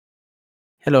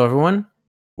Hello, everyone.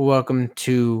 Welcome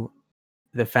to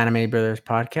the Fanime Brothers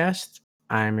podcast.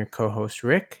 I'm your co host,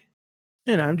 Rick,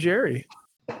 And I'm Jerry.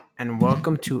 and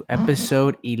welcome to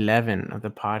episode 11 of the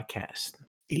podcast.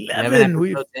 11 11.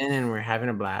 episodes in, and we're having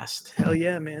a blast. Hell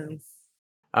yeah, man.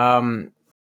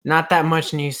 Not that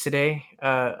much news today.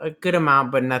 A good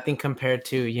amount, but nothing compared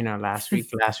to, last week.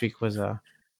 Last week was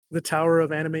The Tower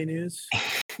of Anime News.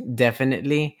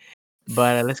 definitely.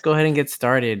 But let's go ahead and get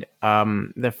started.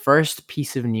 The first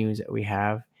piece of news that we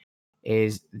have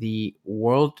is the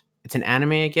world. It's an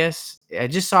anime, I guess. I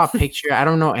just saw a picture. I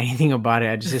don't know anything about it.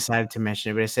 I just decided to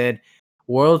mention it, but it said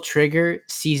World Trigger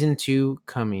Season 2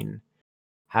 coming.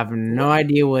 Have no What?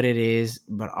 idea what it is,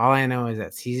 but all I know is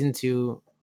that Season 2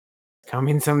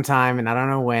 coming sometime, and I don't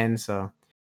know when. So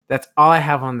that's all I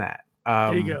have on that.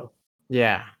 There you go.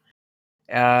 Yeah.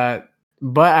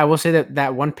 But I will say that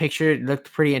that one picture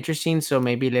looked pretty interesting. So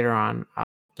maybe later on, I'll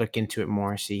look into it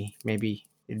more. See, maybe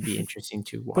it'd be interesting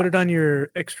to watch. Put it on your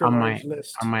extra on large my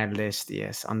list. on my list.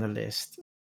 Yes, on the list.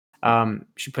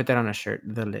 Should put that on a shirt,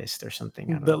 the list or something.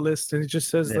 I don't The know. list, and it just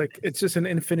says The it's just an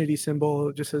infinity symbol.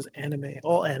 It just says anime,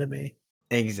 all anime.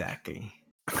 Exactly.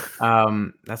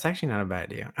 That's actually not a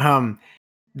bad idea.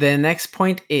 The next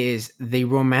point is the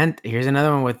romantic. Here's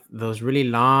another one with those really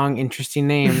long, interesting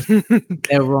names.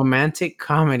 The romantic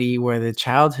comedy where the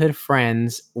childhood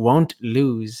friends won't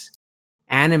lose.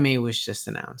 Anime was just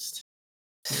announced.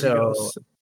 There we go. So,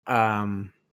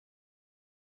 um,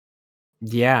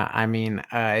 yeah, I mean,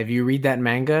 if you read that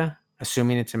manga,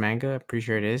 assuming it's a manga, I'm pretty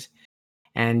sure it is,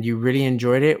 and you really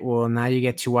enjoyed it, well, now you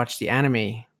get to watch the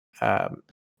anime.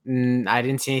 I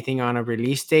didn't see anything on a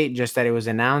release date, just that it was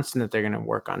announced and that they're gonna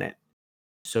work on it.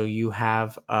 So you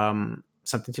have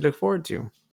something to look forward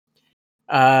to.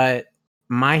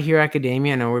 My Hero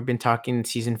Academia. I know we've been talking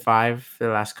season 5 for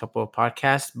the last couple of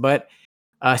podcasts, but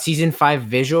season 5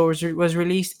 visual was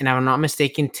released, and if I'm not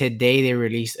mistaken, today they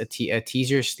released a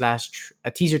teaser slash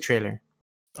a teaser trailer.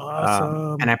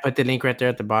 Awesome. And I put the link right there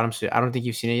at the bottom. So I don't think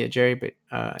you've seen it yet, Jerry, but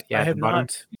yeah, I at have the bottom,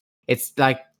 not. it's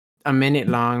like a minute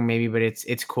long, maybe, but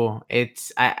it's cool.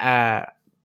 The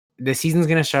season's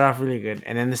gonna start off really good,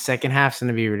 and then the second half's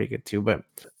gonna be really good too. But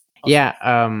yeah,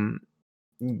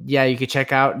 yeah, you could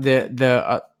check out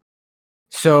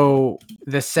so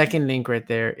the second link right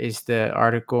there is the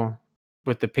article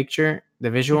with the picture,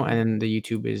 the visual, and then the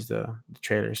YouTube is the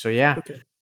trailer. So yeah, Okay.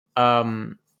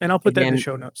 um, And I'll put that in the again,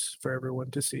 show notes for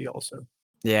everyone to see also.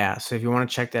 yeah. So if you want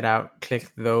to check that out,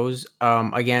 click those.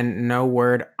 Again, no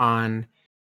word on,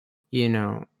 you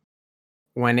know,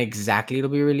 when exactly it'll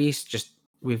be released. Just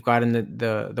we've got in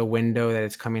the window that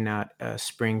it's coming out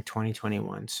spring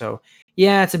 2021. So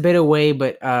yeah, it's a bit away,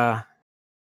 but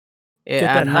Get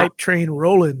that not. hype train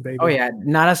rolling, baby. Oh yeah,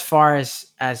 not as far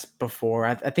as before.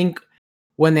 I think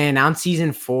when they announced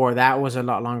season 4, that was a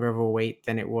lot longer of a wait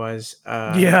than it was.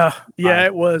 Yeah, Five.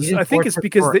 it was. Season I 4 think it's took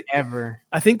because forever.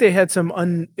 I think they had some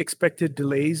unexpected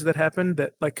delays that happened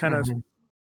that like kind of Mhm.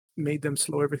 made them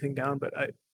slow everything down, but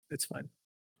it's fine.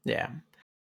 Yeah.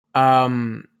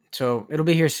 So it'll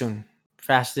be here soon,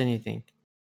 faster than you think.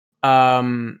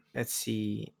 Let's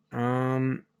see.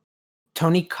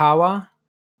 Tonikawa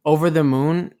Over the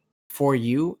Moon for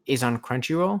You is on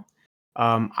Crunchyroll.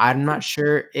 I'm not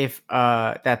sure if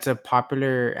that's a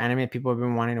popular anime people have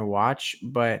been wanting to watch,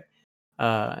 but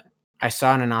uh I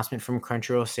saw an announcement from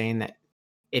Crunchyroll saying that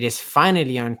it is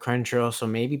finally on Crunchyroll, so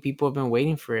maybe people have been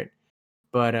waiting for it.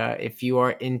 But if you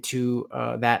are into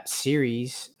that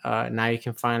series, now you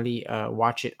can finally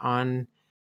watch it on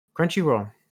Crunchyroll.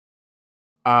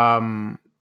 Um,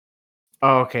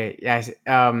 oh, okay, yes.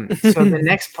 So the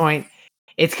next point,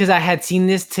 it's because I had seen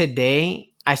this today.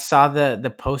 I saw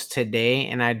the post today,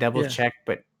 and I double Yeah. checked,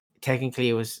 but technically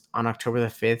it was on October the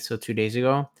 5th, so 2 days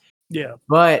ago. Yeah.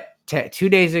 But 2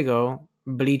 days ago,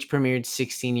 Bleach premiered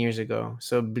 16 years ago.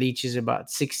 So Bleach is about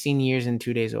 16 years and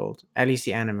 2 days old, at least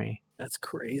the anime. That's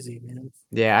crazy, man.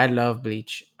 Yeah, I love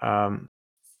Bleach.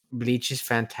 Bleach is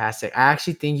fantastic. I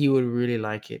actually think you would really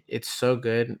like it. It's so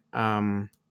good.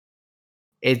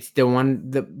 It's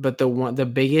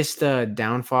the biggest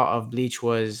downfall of Bleach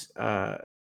was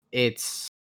its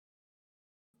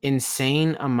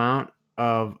insane amount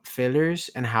of fillers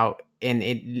and how and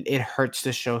it hurts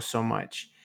the show so much.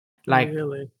 Like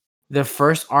Really? the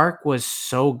first arc was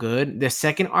so good. The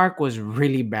second arc was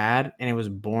really bad and it was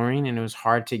boring and it was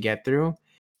hard to get through.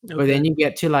 But then Okay. you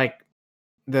get to like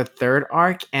the third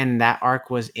arc, and that arc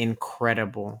was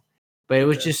incredible. But it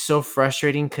was Okay. just so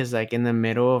frustrating because like in the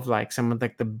middle of like some of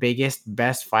like the biggest,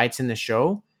 best fights in the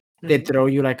show, they Mhm. throw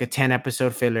you like a 10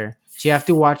 episode filler. So you have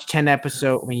to watch 10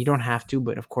 episodes. I mean, you don't have to,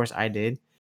 but of course I did.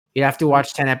 You have to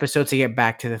watch 10 episodes to get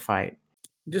back to the fight.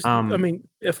 Just, I Um, mean,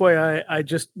 FYI, I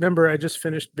just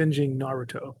finished binging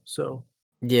Naruto, so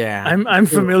yeah. I'm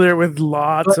True. familiar with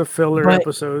lots But of filler but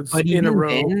episodes but in a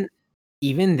row.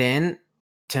 even then,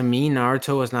 to me,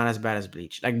 Naruto was not as bad as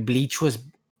Bleach. Like Bleach was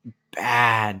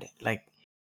bad. Like,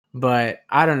 but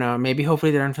I don't know. Maybe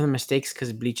hopefully they learn from the mistakes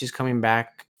because Bleach is coming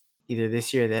back either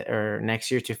this year that or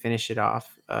next year to finish it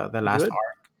off. The last Good, arc.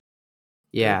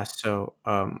 good. Yeah. So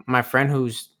my friend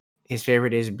who's his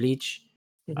favorite is Bleach.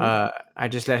 Hmm. I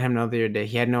just let him know the other day.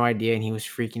 He had no idea and he was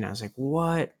freaking out. I was like,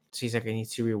 what? So he's like, I need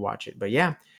to rewatch it. But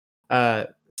yeah, uh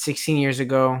 16 years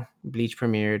ago, Bleach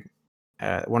premiered.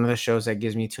 One of the shows that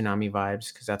gives me Toonami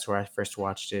vibes because that's where I first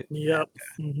watched it. And Yep.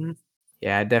 Hmm.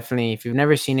 yeah, definitely. If you've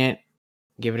never seen it,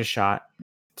 give it a shot.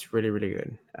 It's really, really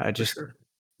good. For Just sure.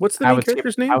 What's the I main would say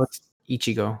character's I name? would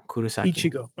Ichigo Kurosaki,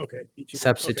 Ichigo. Okay, Ichigo. Okay.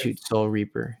 substitute Soul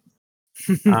Reaper.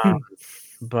 Um,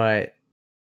 but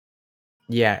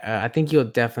yeah, I think you'll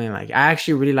definitely like. I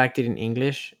actually really liked it in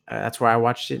English. That's why I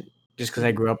watched it, just because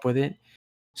I Mhm. grew up with it.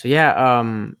 So yeah,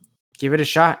 give it a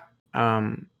shot.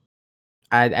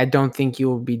 I don't think you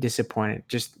will be disappointed.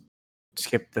 Just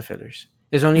skip the fillers.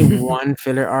 There's only one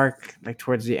filler arc, like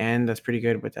towards the end, that's pretty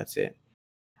good, but that's it.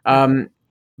 Okay. Um,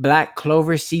 Black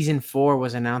Clover season 4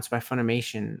 was announced by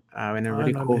Funimation in a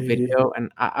really cool Finally. video,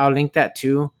 and I'll link that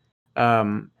too.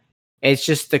 Um, it's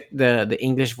just the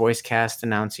English voice cast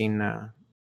announcing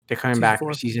they're coming Season back for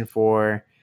 4. season 4,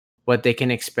 what they can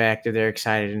expect, if they're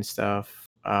excited and stuff.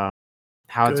 How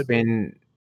it's Good. been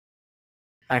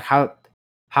like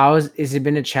is it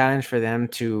been a challenge for them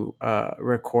to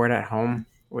record at home,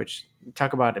 which we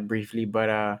talk about it briefly,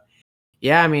 but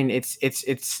yeah, I mean it's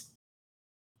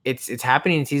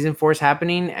happening. Season 4 is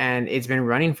happening and it's been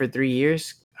running for 3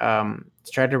 years. It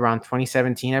started around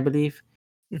 2017, I believe.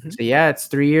 Hmm. So yeah, it's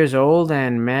 3 years old,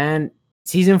 and man,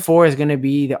 season 4 is gonna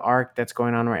be the arc that's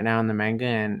going on right now in the manga,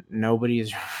 and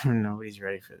nobody's nobody's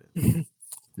ready for this.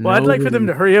 Well, I'd like for them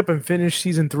Nobody. to hurry up and finish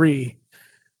season 3.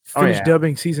 Oh Finish yeah.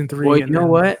 dubbing season Well, 3, you and know then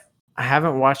what? I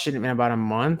haven't watched it in about a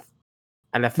month.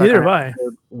 I left like neither on have I.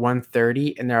 episode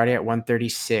 130, and they're already at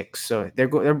 136. So they're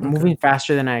Okay. moving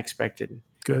faster than I expected.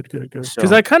 Good, good, good. Because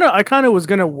So I kind of was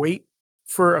gonna wait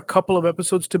for a couple of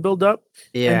episodes to build up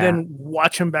and yeah, then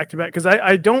watch them back to back. Because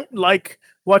I don't like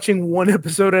watching one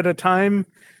episode at a time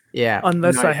yeah. No,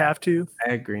 unless I yeah, have to.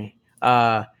 I agree.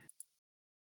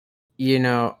 You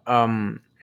know,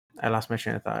 I lost my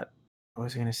train of thought. What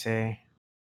was I gonna say?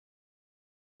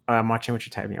 I'm watching what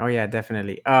you're typing. Oh yeah,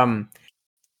 definitely.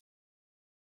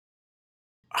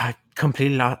 I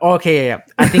completely lost. Oh, okay, yeah,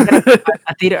 yeah.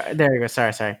 I think there you go.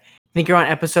 Sorry. I think you're on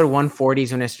episode 140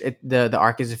 when the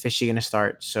arc is officially gonna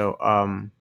start. So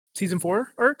Season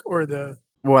 4 arc or the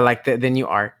well, like the new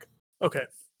arc. okay,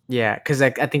 Yeah, because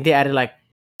like I think they added like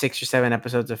 6 or 7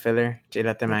 episodes of filler to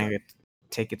let the okay, manga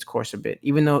take its course a bit,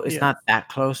 even though it's yeah, not that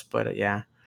close. But yeah,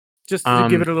 just to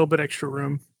give um, it a little bit extra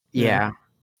room. Yeah, yeah.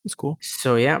 it's cool.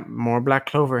 So yeah, more Black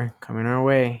Clover coming our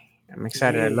way. I'm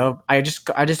excited. Yeah. I just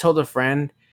told a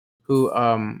friend who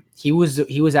he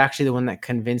was actually the one that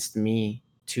convinced me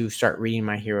to start reading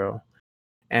My Hero.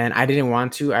 And I didn't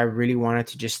want to. I really wanted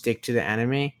to just stick to the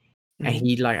anime. And Mhm.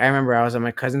 he like I remember I was at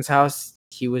my cousin's house.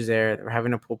 He was there. They were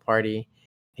having a pool party.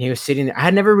 And he was sitting there. I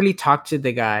had never really talked to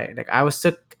the guy. Like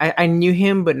I knew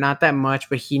him, but not that much.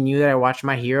 But he knew that I watched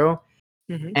My Hero.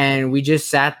 Mhm. And we just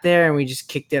sat there and we just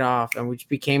kicked it off, and we just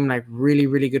became like really,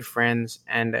 really good friends.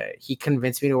 And he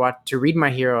convinced me to read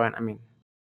My Hero, and I mean,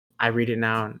 I read it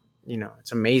now, and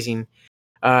it's amazing.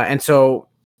 And so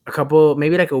a couple,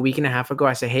 maybe like a week and a half ago,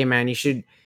 I said, "Hey, man, you should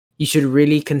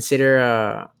really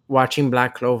consider watching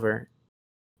Black Clover."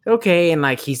 Okay, and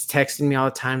like he's texting me all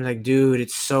the time, like, "Dude,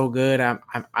 it's so good.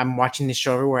 I'm watching this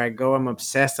show everywhere I go. I'm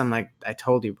obsessed." I'm like, "I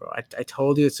told you, bro. I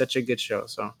told you it's such a good show."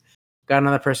 So got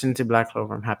another person to Black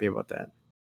Clover. I'm happy about that.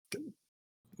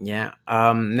 Yeah.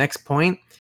 Next point.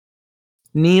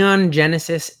 Neon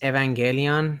Genesis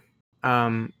Evangelion.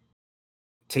 Um,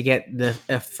 to get the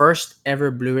first ever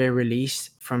Blu-ray release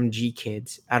from G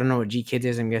Kids. I don't know what G Kids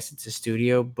is. I guess it's a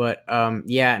studio, but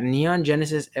yeah, Neon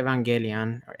Genesis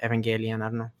Evangelion or Evangelion. I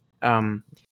don't know.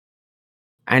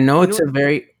 I know You know it's what? a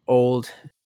very old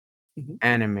Mhm.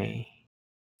 anime.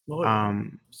 Oh yeah,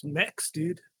 Um, it's mechs,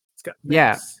 dude. It's got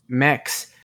yeah, mechs.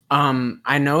 mechs.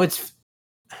 I know it's.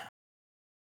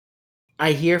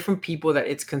 I hear from people that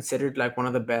it's considered like one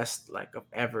of the best like of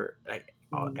ever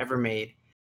Mm. ever made.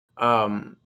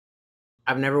 Um,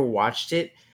 I've never watched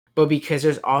it, but because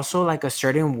there's also like a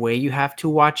certain way you have to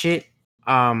watch it.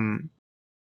 Um,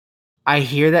 I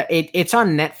hear that it's on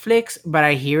Netflix, but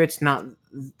I hear it's not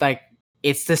like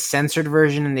it's the censored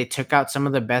version and they took out some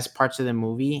of the best parts of the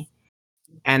movie.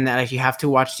 and that like you have to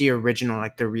watch the original,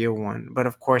 like the real one. But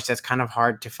of course, that's kind of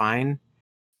hard to find.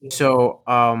 Yeah. So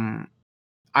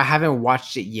I haven't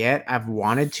watched it yet. I've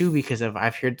wanted to because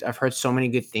I've heard so many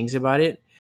good things about it.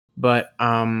 But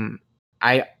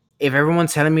I if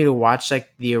everyone's telling me to watch like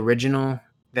the original,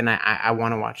 then I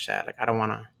want to watch that. Like I don't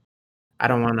want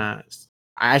to.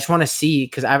 I just want to see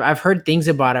because I've heard things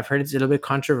about it. I've heard it's a little bit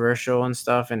controversial and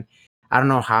stuff, and I don't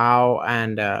know how.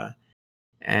 And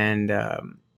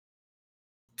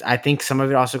I think some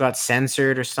of it also got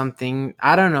censored or something.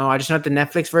 I don't know. I just know that the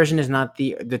Netflix version is not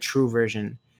the true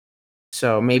version.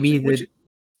 So maybe which the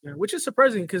yeah, which is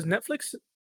surprising because Netflix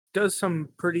does some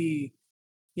pretty,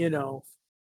 you know,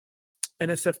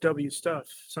 NSFW stuff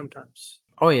sometimes.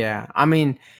 oh yeah. I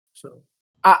mean, So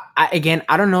again,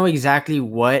 I don't know exactly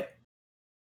what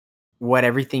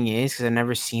everything is because I've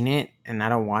never seen it and I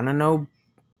don't want to know.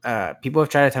 People have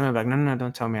tried to tell me like, no, no, no,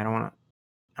 don't tell me. I don't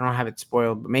have it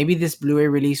spoiled. But maybe this Blu-ray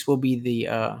release will be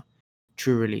the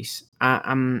true release.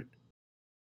 I'm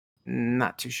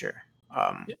not too sure.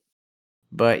 yeah,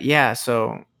 But yeah,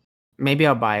 so maybe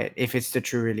I'll buy it if it's the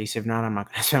true release. If not, I'm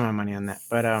not gonna spend my money on that.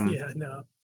 But yeah, no,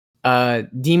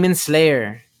 Demon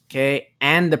Slayer, okay,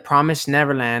 and The Promised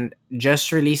Neverland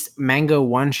just released manga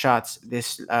one shots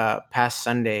this past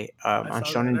Sunday I on saw that.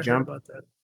 Shonen I heard Jump. about that.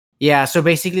 Yeah, so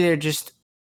basically they're just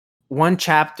one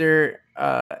chapter,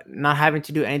 not having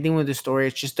to do anything with the story.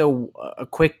 It's just a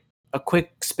quick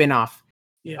spin-off.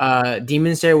 Yeah.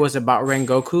 Demon Slayer was about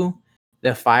Rengoku,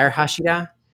 the fire Hashira,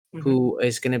 Hmm. who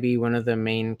is going to be one of the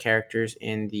main characters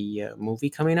in the movie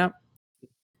coming up.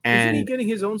 Isn't he And getting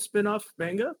his own spin-off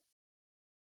manga?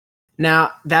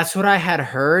 now that's what I had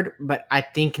heard, but I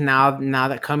think now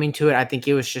that coming to it, I think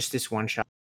it was just this one shot.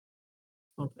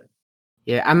 Okay.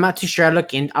 Yeah, I'm not too sure.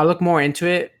 I'll look more into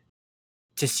it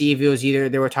to see if it was either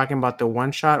they were talking about the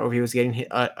one shot or if he was getting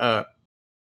a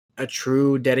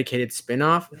true dedicated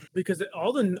spin-off. Yeah, because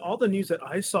all the news that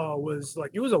I saw was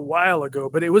like it was a while ago,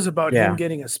 but it was about him Yeah,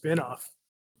 getting a spin-off,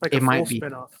 like a it full might be.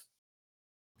 spin-off.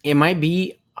 It might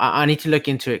be. I need to look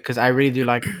into it because I really do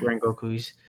like Rengoku.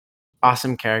 He's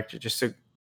awesome character, just a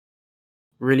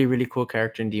really really cool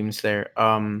character in Demon Slayer.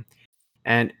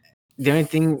 And the only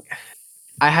thing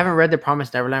I haven't read the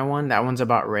Promised Neverland one. That one's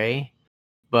about Ray,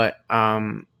 but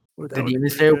Ooh, the that would be Demon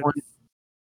pretty Slayer good. one.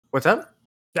 What's up?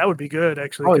 That would be good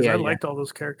actually, Oh because yeah, I yeah. liked all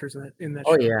those characters in that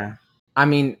Oh show. yeah. I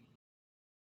mean,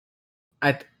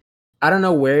 I I don't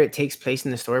know where it takes place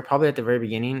in the story. Probably at the very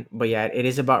beginning, but yeah, it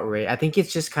is about Ray. I think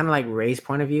it's just kind of like Ray's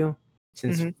point of view,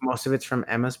 since Hmm. most of it's from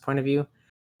Emma's point of view.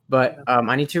 But Yeah.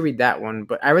 I need to read that one.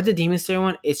 But I read the Demon Slayer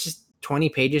one. It's just 20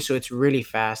 pages, so it's really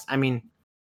fast. I mean,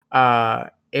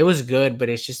 it was good, but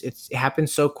it happened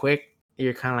so quick.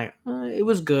 You're kind of like, it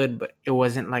was good, but it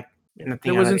wasn't like Yeah. There nothing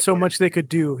out of wasn't the so ordinary. much they could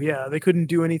do. Yeah, they couldn't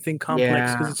do anything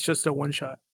complex because Yeah. it's just a one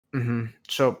shot.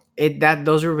 So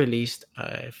those were released.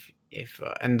 If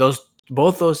and those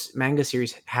both those manga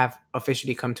series have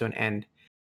officially come to an end.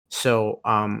 So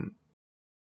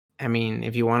I mean,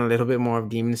 if you want a little bit more of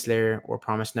Demon Slayer or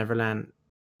Promised Neverland,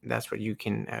 that's what you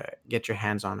can get your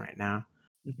hands on right now.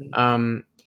 Hmm. Um,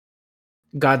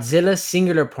 Godzilla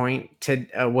Singular Point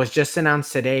was just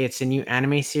announced today. It's a new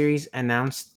anime series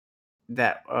announced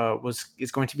that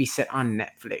is going to be set on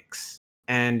Netflix,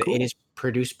 and it Cool. is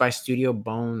produced by Studio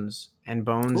Bones. And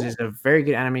Bones is Cool. a very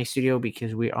good anime studio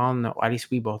because we all know, at least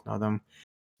we both know them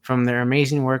from their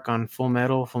amazing work on Full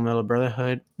Metal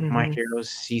Brotherhood, My Hmm. Heroes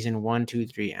season 1, 2,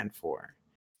 3, and 4.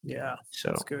 Yeah, that's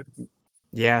So good.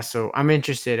 yeah, so I'm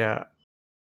interested.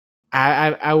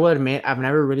 I will admit I've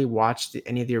never really watched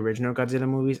any of the original Godzilla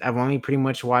movies. I've only pretty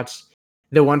much watched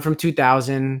the one from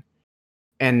 2000,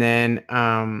 and then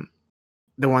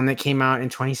the one that came out in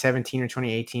 2017 or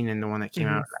 2018, and the one that came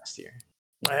Hmm. out last year.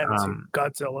 I haven't seen Um,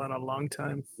 Godzilla in a long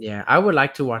time. yeah, I would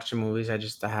like to watch the movies. I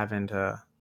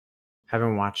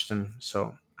haven't watched them,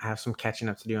 so I have some catching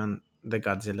up to do on the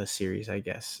Godzilla series, I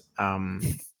guess.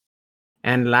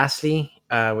 And lastly,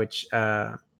 which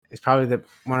is probably the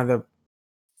one of the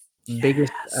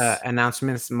biggest Yes.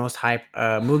 announcements, most hype.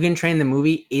 Mugen Train the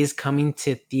movie is coming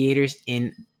to theaters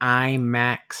in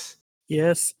IMAX.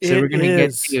 Yes, So it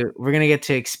is. we're gonna get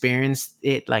to experience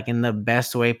it like in the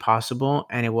best way possible,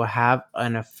 and it will have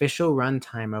an official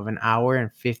runtime of an hour and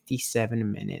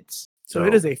 57 minutes. So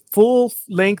it So is a full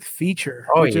length feature,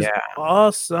 oh which is yeah,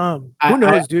 awesome. Who I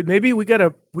knows, dude? Maybe we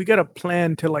gotta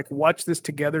plan to like watch this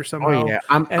together oh somehow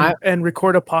yeah, and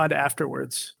record a pod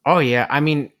afterwards. oh yeah. I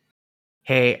mean,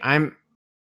 hey, I'm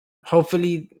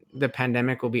hopefully the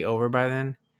pandemic will be over by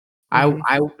then. Hmm.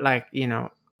 I like,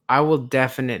 I will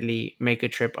definitely make a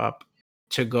trip up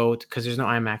to go because there's no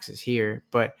IMAXs here,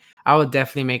 but I will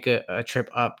definitely make a trip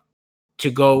up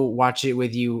to go watch it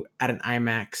with you at an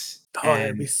IMAX. Oh,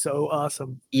 that'd be so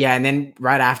awesome. Yeah, and then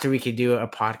right after we could do a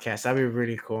podcast. That'd be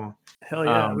really cool. Hell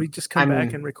yeah. We just come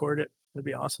back and record it. That'd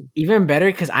be awesome. Even better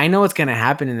because I know what's gonna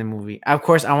happen in the movie. Of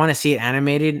course, I want to see it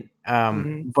animated.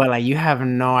 But like you have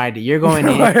no idea. You're going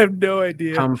in. I have no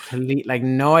idea. Complete, like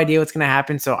no idea what's gonna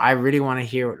happen. So I really want to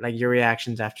hear like your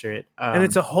reactions after it. And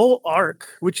it's a whole arc,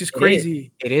 which is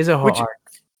crazy. It is a whole arc.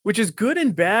 Which is good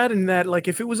and bad in that, like,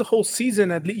 if it was a whole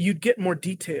season, at least you'd get more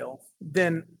detail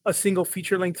than a single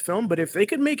feature-length film. But if they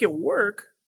could make it work,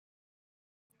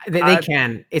 they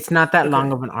can. It's not that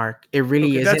long of an arc. It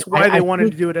really is. That's why they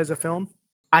wanted to do it as a film.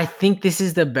 I think this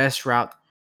is the best route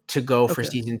to go for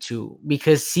season 2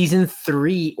 because season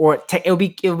 3 or it'll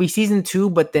be season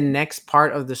 2, but the next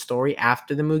part of the story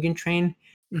after the Mugen Train,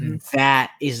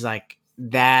 that is like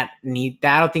that. I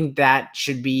don't think that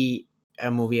should be a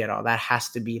movie at all. That has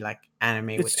to be like anime.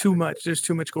 It's too much. There's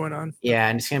too much going on. Yeah,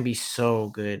 and it's gonna be so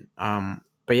good.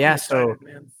 But yeah, so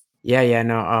man.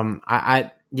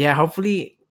 yeah.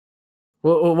 Hopefully,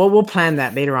 we'll plan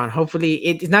that later on. Hopefully,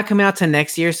 it's not coming out to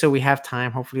next year, so we have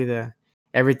time. Hopefully,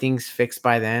 everything's fixed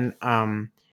by then.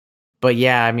 But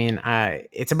yeah, I mean,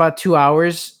 it's about 2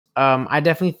 hours. I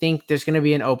definitely think there's gonna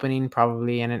be an opening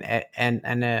probably and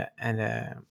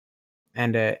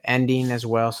a ending as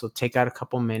well. So take out a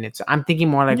couple minutes. I'm thinking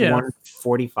more like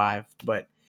 1:45, but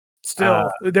still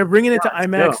they're bringing it to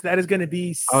IMAX. That is going to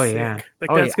be sick. Oh yeah,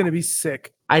 that's going to be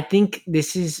sick. I think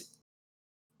this is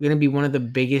going to be one of the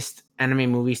biggest anime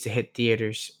movies to hit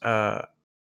theaters. The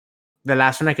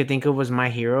last one I could think of was My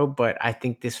Hero, but I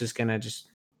think this was going to just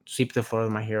sweep the floor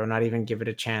with My Hero, not even give it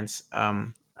a chance.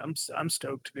 I'm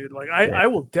stoked, dude. Like I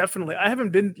will definitely. I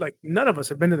haven't been like none of us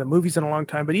have been to the movies in a long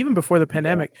time, but even before the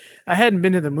pandemic, I hadn't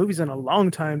been to the movies in a long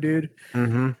time, dude.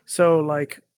 So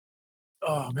like,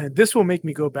 oh man, this will make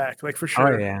me go back, like for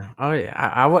sure. Oh yeah.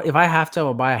 I will, if I have to,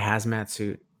 I'll buy a hazmat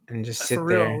suit and just sit for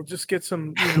there. Real. Just get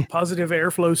some positive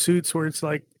airflow suits where it's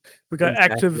like we got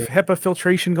active HEPA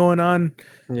filtration going on.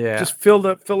 Yeah. Just fill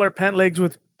our pant legs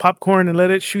with popcorn and let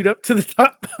it shoot up to the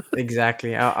top.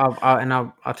 Exactly.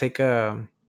 I'll take a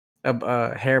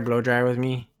hair blow dryer with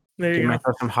me. There you go.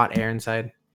 Myself some hot air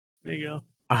inside. There you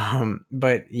go.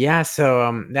 But yeah,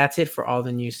 so that's it for all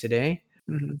the news today.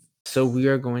 So we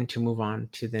are going to move on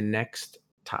to the next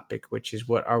topic, which is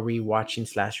what are we watching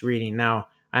 / reading. Now,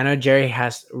 I know Jerry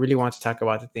really wants to talk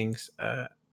about the things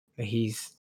that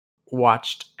he's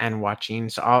watched and watching.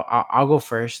 So I'll go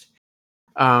first.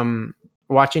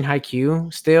 Watching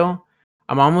Haikyuu still.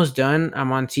 I'm almost done.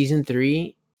 I'm on season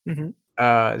 3.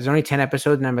 There's only 10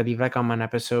 episodes, and I believe like I'm on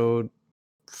episode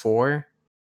 4.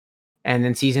 And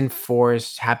then season 4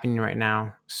 is happening right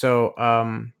now. So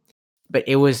but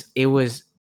it was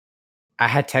I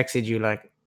had texted you like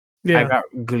I got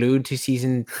glued to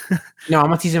season no,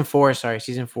 I'm on season 4, sorry,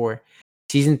 season 4.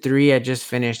 Season 3 I just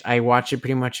finished. I watched it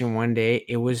pretty much in one day.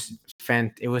 It was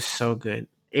so good.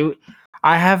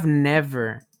 I have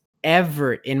never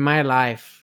ever in my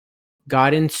life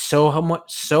gotten so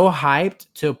hyped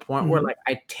to a point where like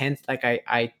I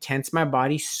tense my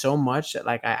body so much that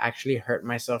like I actually hurt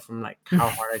myself from like how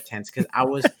hard I tense because I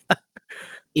was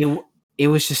it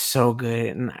was just so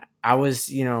good, and I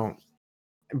was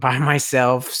by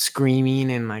myself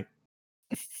screaming and like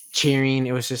cheering.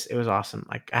 It was awesome.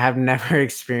 Like I have never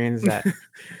experienced that.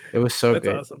 It was so That's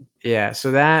good. Awesome. Yeah,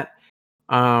 so that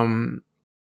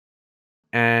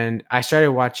and I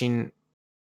started watching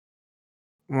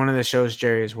one of the shows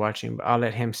Jerry is watching, but I'll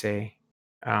let him say.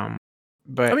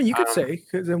 But I mean, you could say,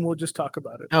 because then we'll just talk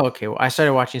about it. Oh, okay. Well, I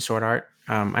started watching Sword Art.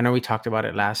 I know we talked about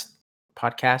it last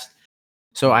podcast.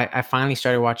 So I finally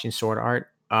started watching Sword Art.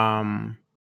 And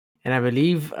I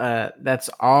believe that's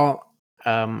all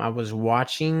I was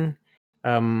watching.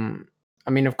 I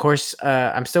mean, of course,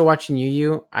 I'm still watching Yu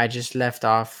Yu. I just left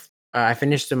off. I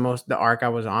finished the arc I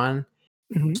was on.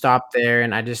 Stopped there,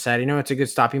 and I decided, it's a good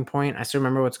stopping point. I still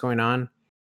remember what's going on.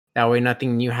 That way,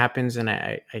 nothing new happens, and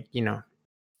I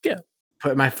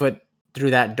put my foot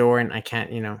through that door, and I can't,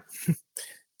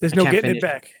 There's no getting it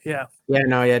back. Yeah. Yeah,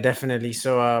 no, yeah, definitely.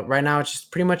 So right now it's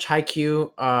just pretty much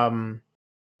Haikyuu,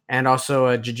 and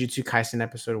also Jujutsu Kaisen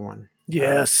episode 1.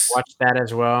 Yes. Watch that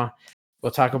as well.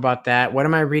 We'll talk about that. What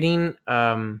am I reading?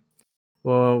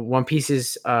 Well, One Piece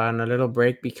is on a little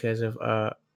break because of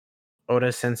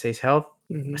Oda Sensei's health.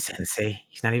 Sensei,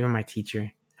 he's not even my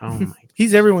teacher. Oh my!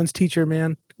 He's everyone's teacher,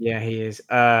 man. Yeah, he is.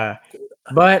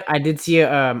 But I did see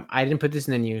I didn't put this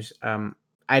in the news.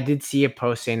 I did see a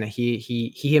post saying that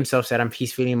he himself said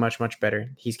he's feeling much better.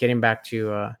 He's getting back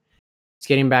to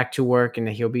work, and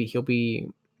that he'll be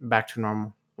back to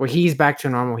normal. Well, he's back to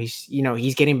normal. He's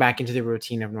getting back into the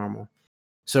routine of normal.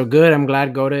 So good. I'm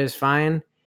glad Goda is fine.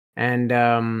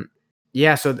 And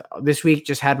yeah, so this week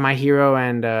just had My Hero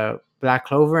and Black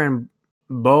Clover, and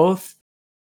both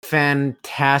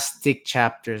fantastic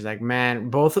chapters. Like, man,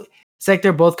 both, it's like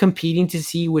they're both competing to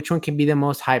see which one can be the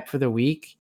most hype for the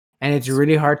week. And it's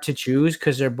really hard to choose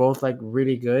because they're both like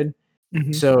really good.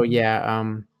 So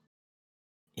yeah,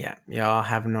 y'all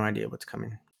have no idea what's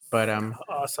coming. But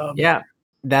awesome. Yeah,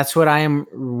 that's what I am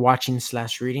watching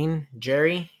 / reading.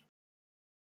 Jerry?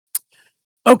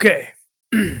 Okay.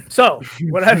 So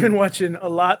what I've been watching a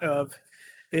lot of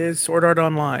is Sword Art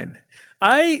Online. Wait.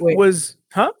 I was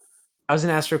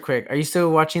gonna ask real quick. Are you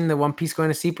still watching the One Piece Going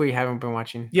to Sleep, or you haven't been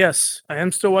watching? Yes, I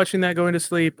am still watching that going to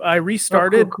sleep. I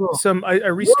restarted cool. I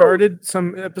restarted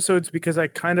some episodes because I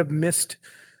kind of missed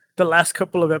the last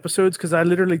couple of episodes because I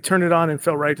literally turned it on and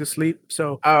fell right to sleep.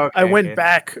 So I went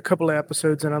back a couple of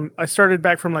episodes and I started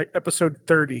back from like episode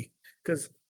 30 because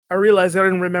I realized I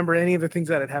didn't remember any of the things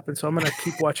that had happened. So I'm gonna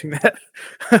keep watching that.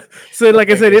 So like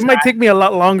I said, it might take me a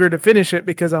lot longer to finish it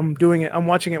because I'm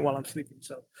watching it while I'm sleeping.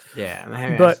 So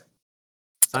yeah, but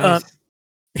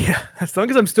yeah, as long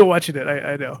as I'm still watching it,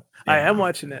 I know I am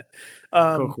watching it.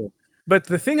 Cool. But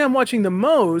the thing I'm watching the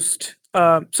most,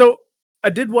 so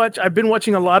I've been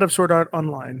watching a lot of Sword Art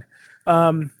Online.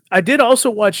 I did also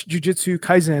watch Jujutsu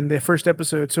Kaisen, the first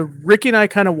episode. So Ricky and I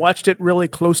kind of watched it really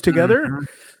close together.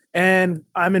 And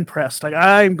I'm impressed. Like,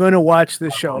 I'm going to watch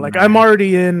this show. Like, I'm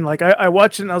already in. Like, I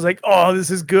watched it and I was like, oh, this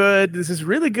is good. This is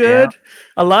really good. Yeah.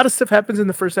 A lot of stuff happens in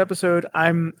the first episode.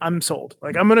 I'm sold.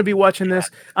 Like, I'm going to be watching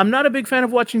this. I'm not a big fan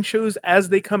of watching shows as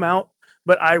they come out,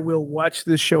 but I will watch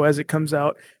this show as it comes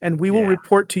out. And we will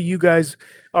report to you guys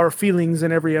our feelings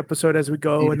in every episode as we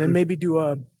go. And then maybe do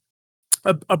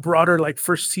a broader, like,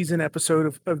 first season episode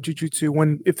of Jujutsu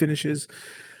when it finishes.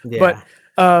 Yeah.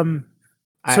 But,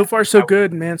 so far, so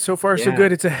good, man. So far, so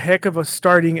good. It's a heck of a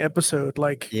starting episode.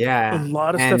 Like, a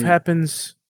lot of stuff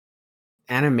happens.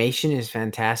 Animation is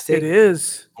fantastic. It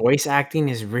is. Voice acting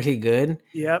is really good.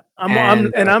 Yep.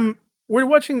 We're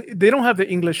watching. They don't have the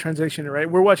English translation, right?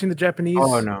 We're watching the Japanese.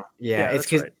 Oh no, yeah. It's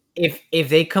because if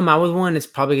they come out with one, it's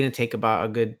probably gonna take about a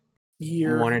good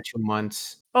year, 1 or 2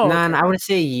 months. Oh, I wouldn't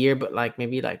say a year, but like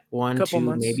maybe like 1, 2,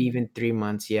 months. maybe even 3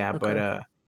 months. Yeah, but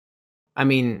I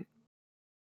mean,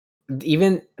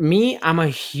 even me, I'm a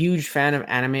huge fan of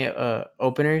anime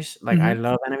openers. Like, I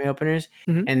love anime openers.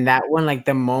 And that one, like,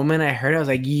 the moment I heard it, I was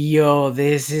like, yo,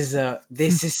 this is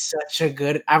such a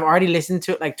good. I've already listened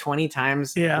to it like 20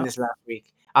 times in this last week.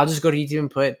 I'll just go to YouTube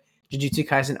and put Jujutsu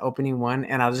Kaisen opening 1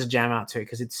 and I'll just jam out to it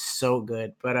because it's so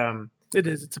good. But it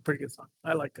is. It's a pretty good song.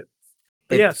 I liked it.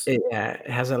 But yes, it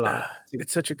has a lot.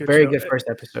 It's such a good, very show. Good first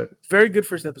episode. Very good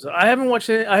first episode. I haven't watched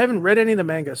it. I haven't read any of the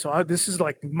manga, so this is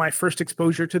like my first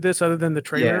exposure to this, other than the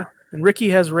trailer. Yeah. And Ricky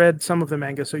has read some of the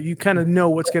manga, so you kind of know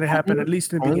what's going to happen, at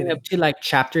least in the beginning. Up to like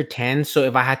chapter 10. So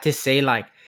if I had to say like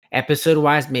episode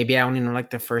wise, maybe I only know like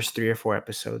the first 3 or 4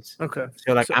 episodes. Okay.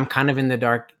 So like I'm kind of in the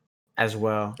dark as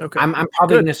well. Okay. I'm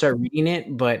probably going to start reading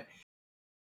it, but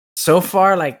so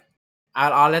far, like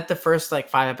I'll let the first like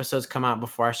 5 episodes come out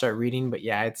before I start reading. But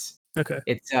yeah, it's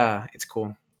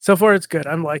cool. So far, it's good.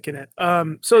 I'm liking it.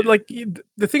 So like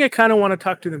the thing I kind of want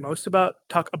to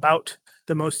talk about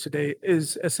the most today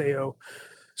is SAO.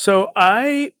 So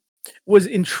I was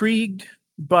intrigued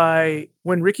by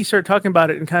when Ricky started talking about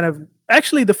it, and kind of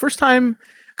actually the first time,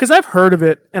 because I've heard of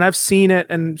it and I've seen it,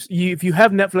 and if you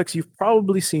have Netflix, you've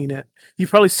probably seen it. You've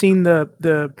probably seen the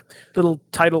little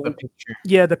title,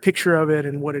 the picture of it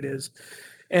and what it is.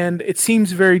 And it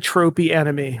seems very tropey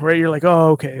anime, right? You're like, oh,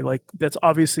 okay, like that's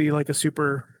obviously like a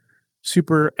super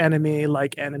anime.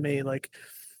 Like, I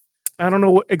don't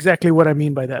know exactly what I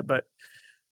mean by that, but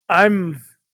I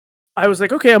was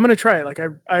like, okay, I'm gonna try it. Like,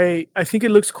 I think it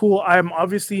looks cool. I'm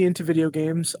obviously into video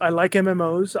games. I like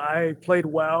MMOs. I played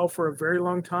WoW for a very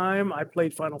long time. I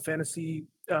played Final Fantasy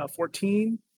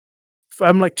 14.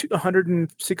 I'm like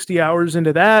 160 hours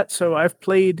into that, so I've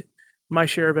played my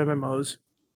share of MMOs.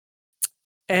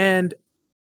 And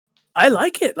I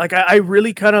like it. Like, I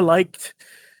really kind of liked.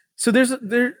 So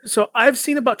so I've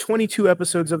seen about 22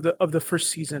 episodes of the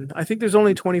first season. I think there's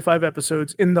only 25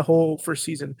 episodes in the whole first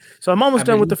season. So I'm almost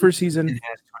done with the first season. It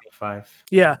has 25.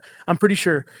 Yeah, I'm pretty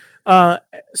sure.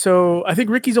 So I think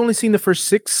Ricky's only seen the first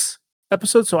 6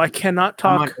 episodes, so I cannot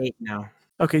talk. I'm on 8 now.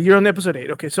 Okay, you're on episode 8.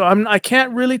 Okay, so I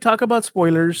can't really talk about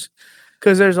spoilers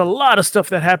because there's a lot of stuff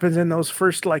that happens in those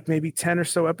first like maybe 10 or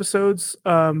so episodes.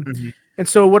 And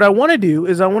so what I want to do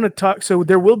is I want to talk. So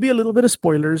there will be a little bit of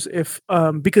spoilers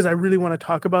because I really want to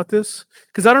talk about this,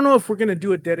 because I don't know if we're going to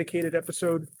do a dedicated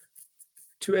episode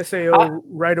to SAO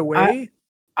right away.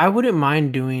 I wouldn't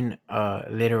mind doing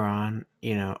later on,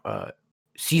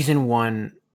 season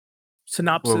 1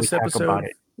 where we synopsis talk about episode.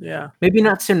 it. Yeah. Maybe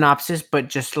not synopsis, but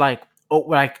just like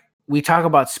we talk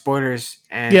about spoilers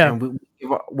Yeah. and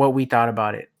what we thought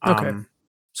about it. Okay.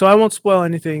 So I won't spoil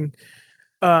anything.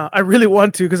 I really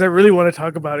want to because I really want to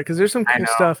talk about it because there's some I cool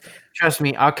know. stuff. Trust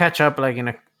me, I'll catch up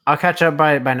I'll catch up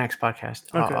by next podcast.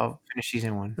 Okay. I'll finish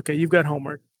season 1. Okay, you've got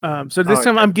homework. So this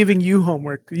time I'm giving you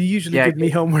homework. You usually give me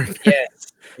homework.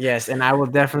 Yes, and I will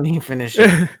definitely finish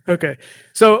it. Okay.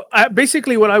 So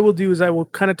basically what I will do is I will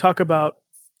kind of talk about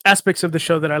aspects of the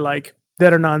show that I like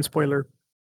that are non-spoiler.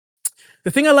 The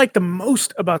thing I like the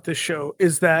most about this show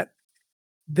is that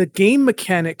the game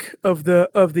mechanic of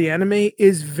the anime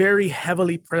is very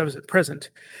heavily present.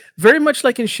 Very much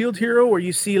like in Shield Hero, where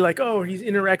you see like, oh, he's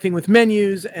interacting with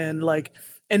menus and like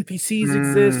NPCs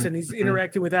exist and he's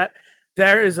interacting with that.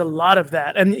 There is a lot of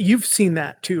that, and you've seen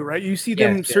that too, right? You see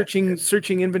them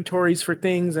searching inventories for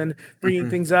things and bringing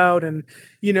things out, and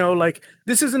like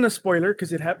this isn't a spoiler because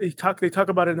they talk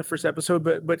about it in the first episode.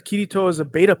 But Kirito is a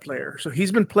beta player, so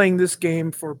he's been playing this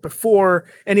game for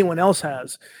before anyone else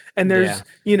has. And there's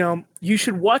you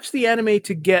should watch the anime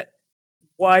to get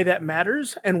why that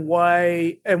matters and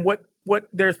why and what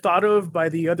they're thought of by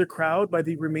the other crowd, by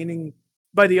the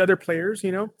other players.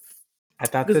 I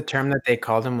thought the term that they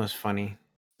called him was funny.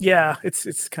 Yeah,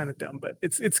 it's kind of dumb, but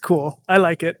it's cool. I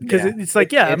like it because it's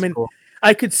like, I mean, cool.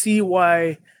 I could see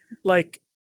why like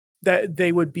that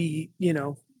they would be,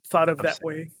 thought of that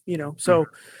way, So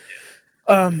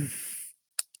the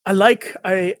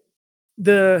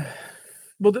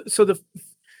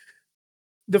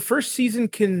first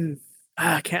season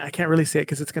I can't really say it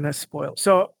because it's gonna spoil.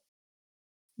 So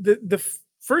the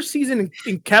first season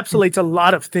encapsulates a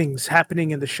lot of things happening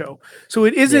in the show. So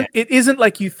it isn't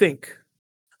like you think.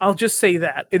 I'll just say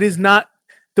that. It is not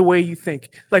the way you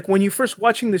think. Like when you first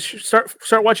watching this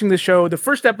start watching the show, the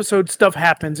first episode stuff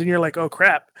happens and you're like, "Oh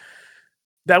crap.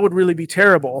 That would really be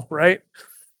terrible," right?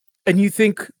 And you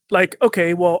think like,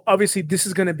 "Okay, well, obviously this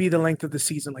is going to be the length of the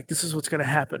season. Like this is what's going to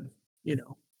happen."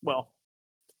 Well,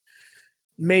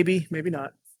 maybe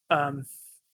not. I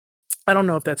don't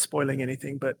know if that's spoiling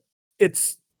anything, but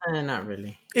it's not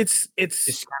really. It's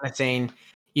just kind of saying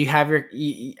you have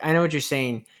I know what you're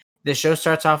saying. The show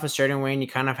starts off a certain way and you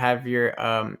kind of have your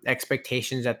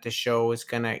expectations that the show is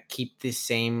going to keep the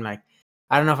same, like,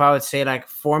 I don't know if I would say like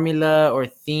formula or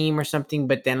theme or something,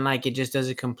 but then like it just does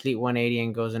a complete 180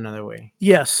 and goes another way.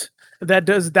 Yes,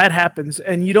 that happens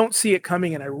and you don't see it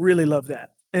coming. And I really love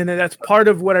that. And that's part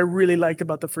of what I really liked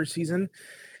about the first season.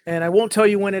 And I won't tell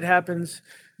you when it happens,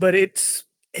 but it's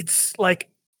like,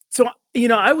 so,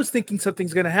 I was thinking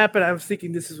something's going to happen. I was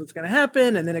thinking this is what's going to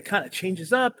happen. And then it kind of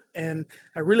changes up. And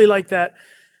I really like that.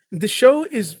 The show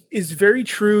is very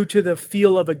true to the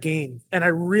feel of a game. And I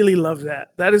really love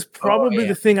that. That is probably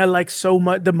the thing I like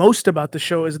the most about the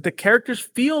show is that the characters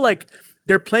feel like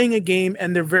they're playing a game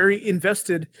and they're very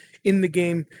invested in the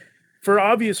game for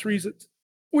obvious reasons,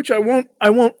 which I won't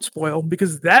spoil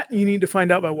because that you need to find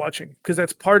out by watching because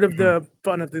that's part of the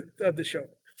fun of the show.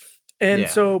 And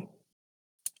so,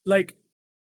 like,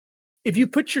 if you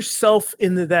put yourself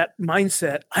into that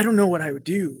mindset, I don't know what I would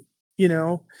do.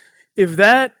 If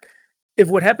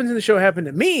what happens in the show happened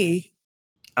to me,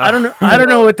 I don't know. I don't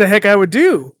know what the heck I would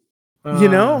do.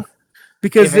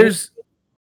 Because there's,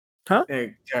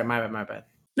 Sorry, my bad.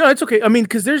 No, it's okay. I mean,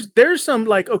 because there's some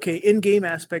like in-game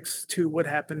aspects to what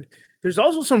happened. There's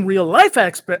also some real life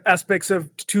aspects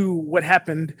to what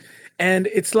happened, and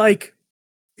it's like,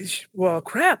 well,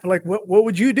 crap. Like, what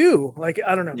would you do? Like,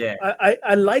 I don't know. Yeah.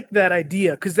 I like that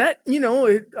idea because that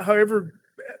however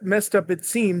messed up it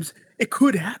seems, it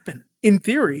could happen. In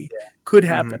theory, could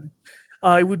happen.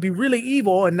 It would be really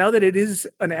evil. And now that it is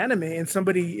an anime, and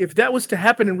somebody, if that was to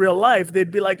happen in real life,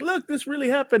 they'd be like, "Look, this really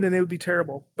happened," and it would be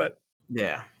terrible. But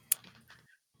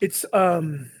it's I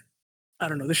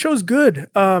don't know. The show's good.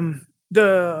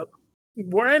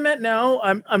 Where I'm at now,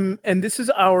 I'm and this is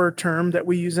our term that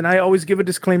we use, and I always give a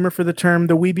disclaimer for the term,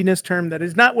 the weebiness term. That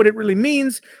is not what it really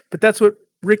means, but that's what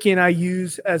Ricky and I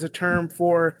use as a term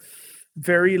for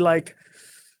very like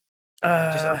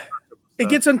it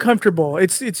gets uncomfortable.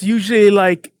 It's usually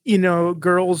like,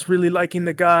 girls really liking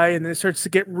the guy, and then it starts to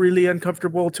get really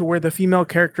uncomfortable to where the female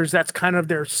characters, that's kind of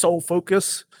their sole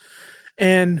focus.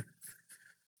 And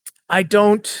I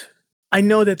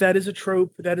know that is a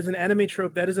trope. That is an anime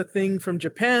trope. That is a thing from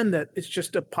Japan. That it's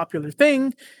just a popular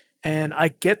thing. And I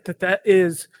get that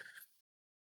is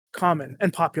common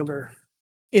and popular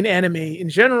in anime in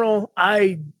general.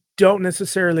 I don't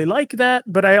necessarily like that,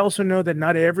 but I also know that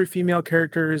not every female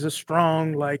character is a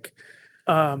strong, like,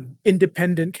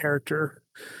 independent character.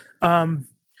 But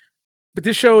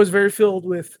this show is very filled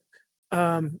with,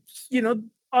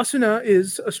 Asuna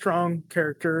is a strong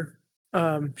character.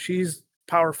 She's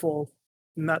powerful,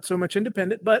 not so much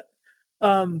independent, but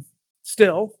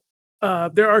still,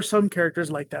 there are some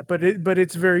characters like that. But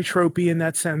it's very tropey in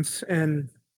that sense, and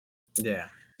Yeah.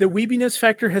 the weebiness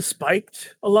factor has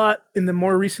spiked a lot in the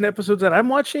more recent episodes that I'm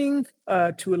watching,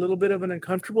 to a little bit of an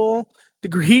uncomfortable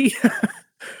degree.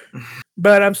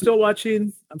 But I'm still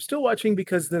watching. I'm still watching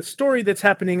because the story that's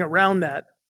happening around that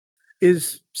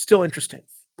is still interesting,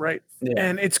 right? Yeah.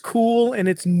 And it's cool and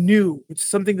it's new. It's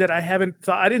something that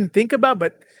I didn't think about,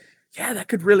 but yeah, that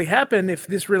could really happen if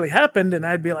this really happened. And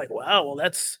I'd be like, wow, well,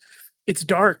 it's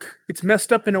dark. It's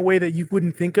messed up in a way that you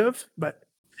wouldn't think of, but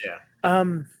yeah.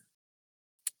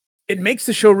 It makes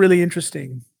the show really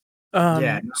interesting.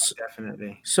 Yeah, no,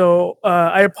 definitely. So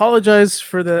I apologize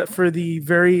for the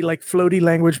very like floaty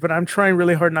language, but I'm trying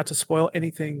really hard not to spoil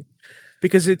anything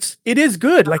because it is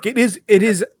good. Like it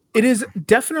is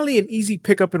definitely an easy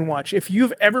pick up and watch. If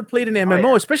you've ever played an MMO,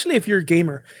 yeah. especially if you're a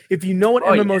gamer, if you know what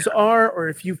MMOs are, or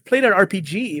if you've played an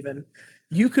RPG even,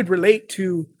 you could relate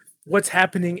to what's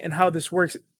happening and how this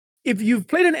works. If you've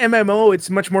played an MMO, it's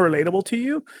much more relatable to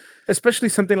you, especially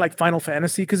something like Final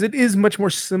Fantasy, because it is much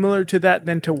more similar to that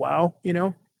than to WoW,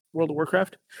 World of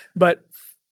Warcraft. But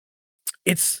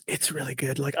it's really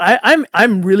good. Like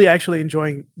I'm really actually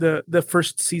enjoying the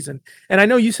first season. And I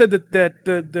know you said that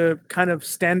the kind of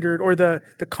standard or the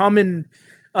common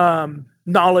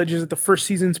knowledge is that the first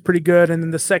season's pretty good, and then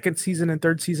the second season and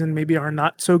third season maybe are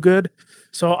not so good.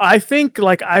 So I think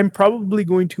like I'm probably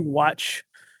going to watch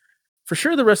for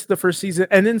sure the rest of the first season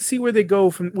and then see where they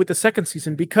go with the second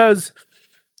season because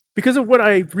of what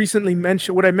I recently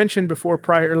mentioned, what I mentioned before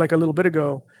prior, like a little bit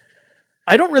ago.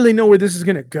 I don't really know where this is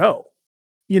going to go.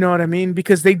 You know what I mean?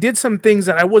 Because they did some things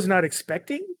that I was not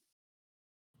expecting.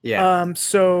 Yeah.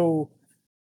 So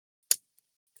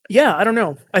yeah, I don't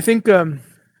know. I think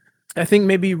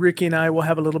maybe Ricky and I will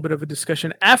have a little bit of a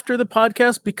discussion after the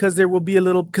podcast because there will be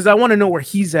because I want to know where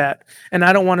he's at and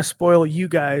I don't want to spoil you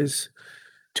guys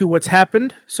to what's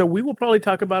happened. So we will probably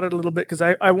talk about it a little bit because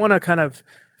I want to kind of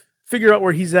figure out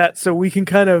where he's at so we can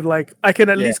kind of like I can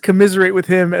at least commiserate with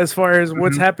him as far as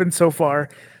what's happened so far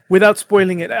without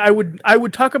spoiling it. I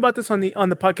would talk about this on the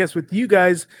podcast with you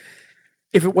guys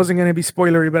if it wasn't going to be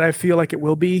spoilery, but I feel like it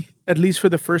will be at least for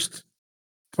the first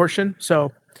portion.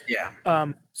 So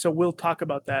so we'll talk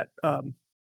about that.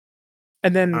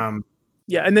 And then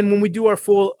and then when we do our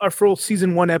full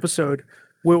season 1 episode,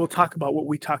 we will talk about what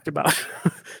we talked about.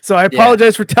 So I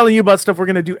apologize for telling you about stuff we're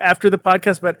going to do after the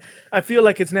podcast, but I feel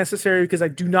like it's necessary because I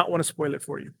do not want to spoil it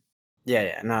for you.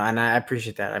 Yeah. No, and I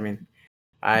appreciate that. I mean,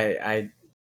 I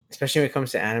especially when it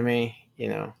comes to anime,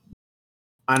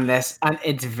 unless, and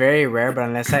it's very rare, but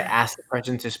unless I ask the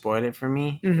person to spoil it for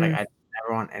me, like I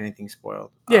never want anything spoiled.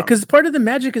 Yeah, because part of the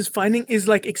magic is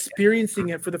experiencing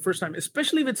it for the first time,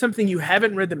 especially if it's something you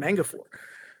haven't read the manga for,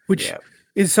 which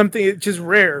is something it's just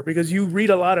rare because you read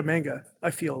a lot of manga.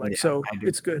 I feel like so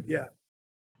it's good. Yeah.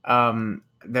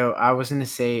 Though I was gonna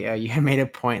say you had made a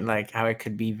point like how it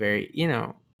could be very,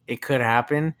 it could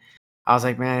happen. I was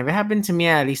like, man, if it happened to me,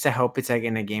 at least I hope it's like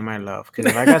in a game I love. Because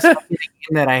if I got something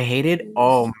that I hated,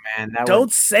 oh man,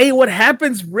 don't say what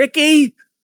happens, Ricky.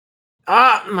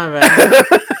 Ah, my bad.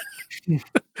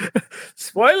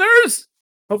 Spoilers.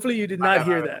 Hopefully you did not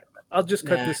hear that. I'll just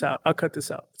cut this out. I'll cut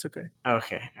this out. It's okay.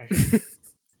 Okay.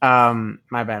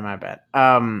 My bad.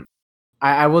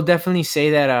 I will definitely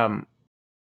say that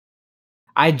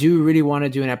I do really want to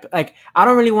do an episode. Like I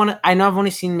don't really want to. I know I've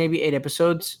only seen maybe 8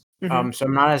 episodes. So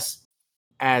I'm not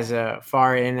as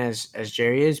far in as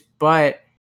Jerry is, but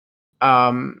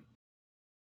I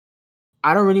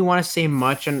don't really want to say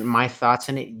much on my thoughts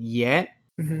on it yet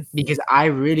because I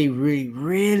really, really,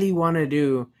 really want to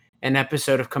do an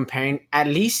episode of comparing at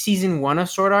least season 1 of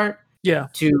Sword Art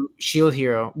to Shield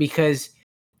Hero because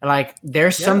like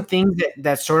there's some things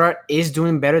that Sword Art is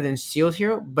doing better than Shield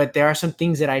Hero, but there are some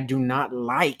things that I do not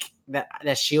like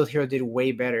that Shield Hero did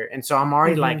way better. And so I'm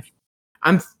already like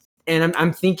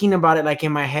I'm thinking about it like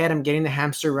in my head, I'm getting the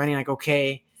hamster running like,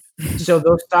 okay, so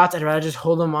those thoughts, I'd rather just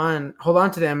hold on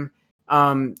to them.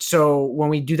 So when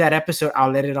we do that episode,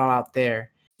 I'll let it all out there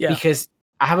because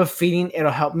I have a feeling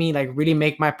it'll help me like really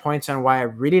make my points on why I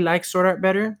really like Sword Art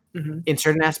better in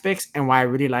certain aspects and why I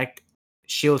really like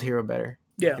Shield Hero better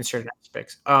in certain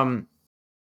aspects. 2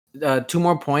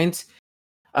 more points.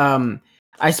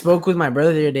 I spoke with my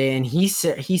brother the other day and he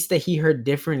said he heard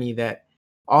differently that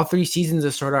all 3 seasons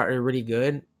of Sword Art are really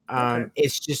good.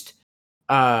 It's just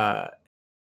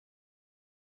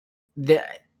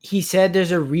he said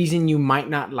there's a reason you might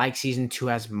not like season 2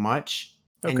 as much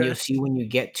and you'll see when you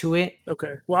get to it.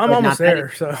 Okay. Well, I'm almost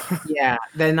there. So yeah,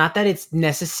 not that it's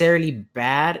necessarily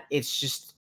bad. It's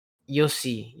just you'll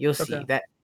see that.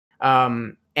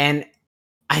 And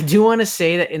I do want to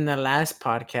say that in the last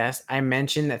podcast, I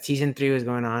mentioned that season 3 was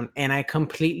going on, and I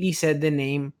completely said the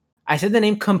name. I said the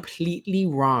name completely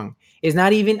wrong. It's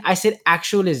not even. I said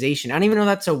actualization. I don't even know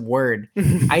that's a word.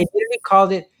 I literally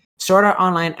called it Sword Art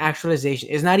Online Actualization.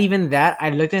 It's not even that.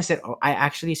 I looked and said, "Oh, I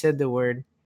actually said the word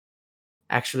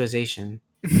actualization."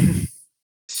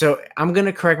 So I'm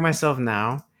gonna correct myself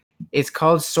now. It's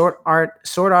called Sword Art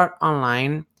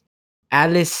Online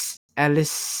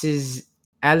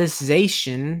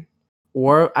Alicization,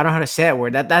 or I don't know how to say that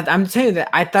word. That I'm telling you that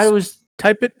I thought it was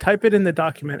type it in the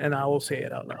document and I will say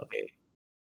it out loud. Okay.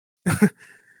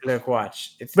 Look,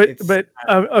 watch.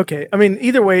 Okay. I mean,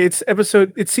 either way, it's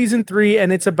season 3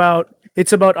 and it's about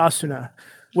Asuna,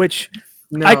 which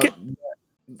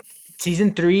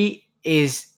season 3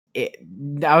 is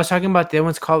I was talking about the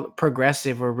one's called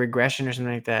Progressive or Regression or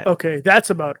something like that. Okay, that's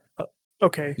about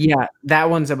okay. Yeah, that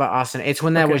one's about Asuna. It's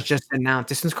one that was just announced.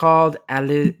 This one's called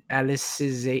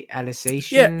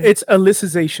Alicization. Yeah, it's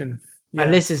Alicization. Yeah.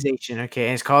 Alicization. Okay,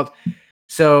 and it's called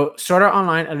Sword Art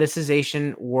Online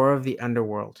Alicization War of the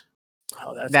Underworld.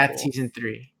 Oh, that's cool. season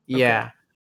 3. Yeah.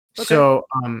 Okay. So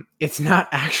it's not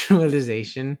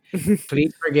actualization.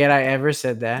 Please forget I ever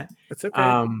said that. That's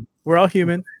okay. We're all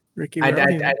human, Ricky. I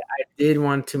did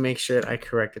want to make sure I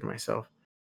corrected myself.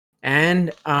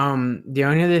 And the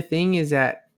only other thing is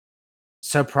that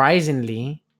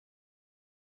surprisingly,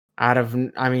 out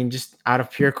of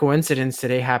pure coincidence,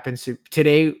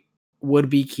 today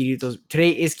would be Kirito's. Today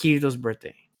is Kirito's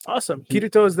birthday. Awesome.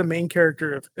 Kirito is the main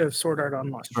character of Sword Art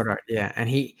Online. Sword Art, yeah, and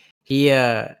he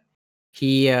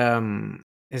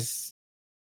is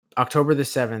October the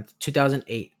 7th,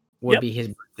 2008 would be his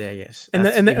birthday, I guess. And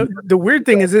the weird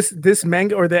thing is this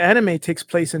manga or the anime takes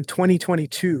place in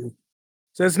 2022.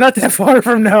 So it's not that far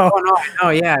from now. Oh no,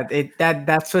 yeah.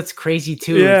 That's what's crazy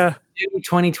too. Yeah. It's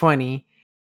 2020.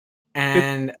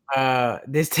 And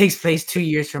this takes place 2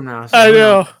 years from now. So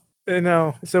I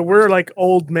know. So we're like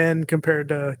old men compared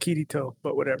to Kirito,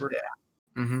 but whatever. Yeah.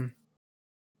 Mm-hmm.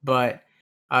 But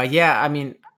yeah, I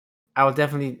mean, I'll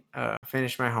definitely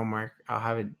finish my homework. I'll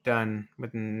have it done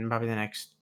within probably the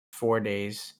next 4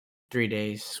 days, 3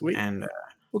 days. Sweet. And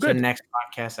well, so next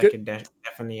podcast, I could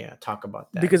definitely talk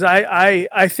about that. Because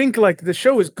I think like the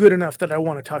show is good enough that I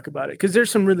want to talk about it because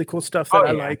there's some really cool stuff that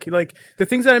I like. Like the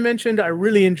things that I mentioned, I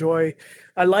really enjoy.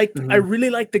 I really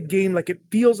like the game. Like it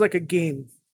feels like a game.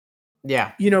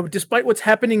 Yeah. You know, despite what's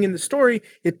happening in the story,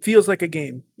 it feels like a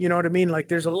game. You know what I mean? Like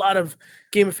there's a lot of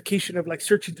gamification of like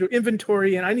searching through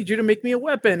inventory and I need you to make me a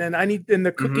weapon and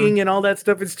the cooking and all that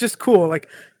stuff. It's just cool. Like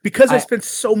because I spent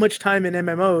so much time in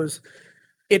MMOs,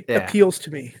 it appeals to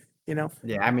me, you know?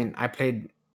 Yeah, I mean,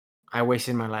 I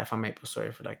wasted my life on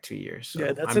MapleStory for like 2 years. So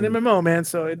yeah, that's an MMO, man.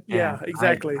 So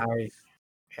exactly.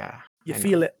 You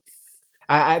feel it.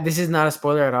 This is not a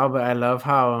spoiler at all, but I love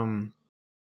how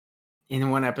in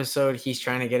one episode he's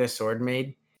trying to get a sword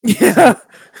made. Yeah.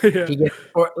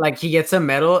 He gets a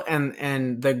medal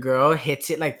and the girl hits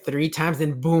it like 3 times,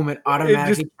 then boom, it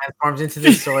automatically transforms into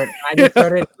the sword. I just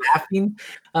started laughing.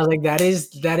 I was like, that is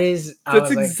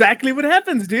that's exactly what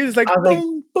happens, dude. It's like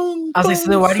boom, boom. I was like,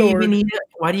 so why do you even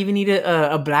need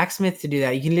a blacksmith to do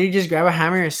that? You can literally just grab a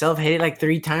hammer yourself, hit it like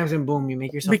 3 times, and boom, you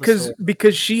make yourself a sword.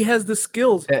 Because she has the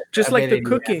skills, just like the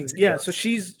cooking. Yeah, so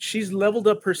she's leveled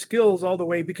up her skills all the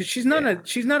way because she's not an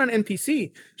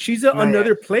NPC. She's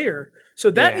another player.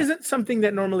 So that isn't something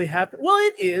that normally happens. Well,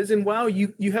 it is, and WoW,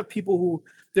 you have people who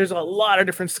there's a lot of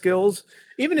different skills,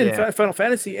 even in Final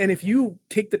Fantasy. And if you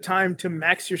take the time to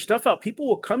max your stuff out, people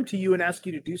will come to you and ask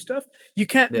you to do stuff. You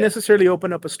can't necessarily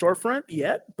open up a storefront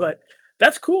yet, but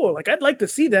that's cool. Like I'd like to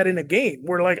see that in a game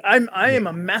where like I am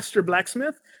a master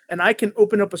blacksmith and I can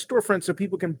open up a storefront so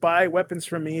people can buy weapons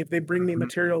from me if they bring me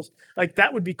materials. Like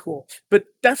that would be cool. But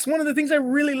that's one of the things I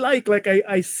really like. Like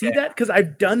I see that because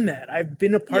I've done that. I've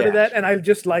been a part of that and I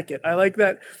just like it. I like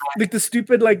that. Like the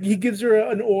stupid, like he gives her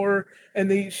an ore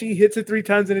and she hits it 3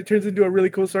 times and it turns into a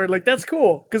really cool sword. Like that's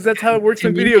cool because that's how it works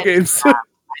in video games. I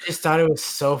just thought it was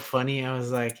so funny. I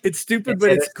was like, it's stupid,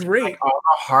 but it's great. Like all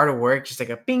the hard work, just like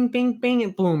a bing, bing, bing,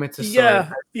 and boom, it's a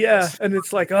sword. Yeah. And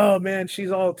it's like, oh man,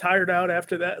 she's all tired out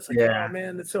after that. It's like, oh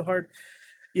man, it's so hard.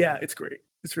 Yeah, it's great.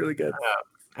 It's really good.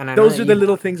 And those are the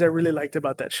little things I really liked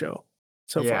about that show.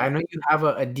 So far. I know you have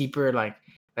a deeper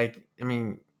I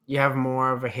mean, you have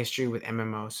more of a history with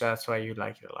MMO, so that's why you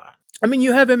like it a lot. I mean,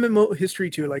 you have MMO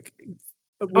history too, like.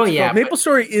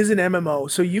 MapleStory is an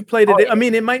MMO, so you played it. I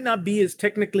mean, it might not be as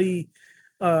technically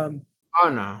Oh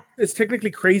no. It's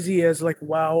technically crazy as like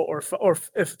WoW or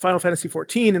Final Fantasy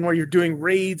 14, and where you're doing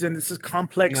raids and this is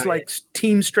complex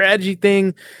team strategy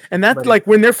thing, and that's like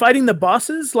when they're fighting the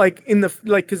bosses, like in the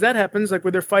because that happens like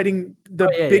when they're fighting the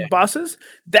big bosses.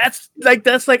 That's like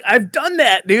I've done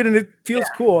that, dude, and it feels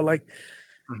cool. Like,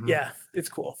 yeah, it's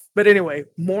cool. But anyway,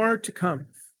 more to come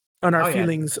on our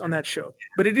feelings on that show.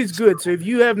 But it is good. So if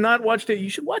you have not watched it, you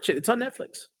should watch it. It's on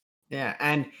Netflix. Yeah,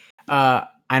 and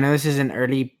I know this is an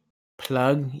early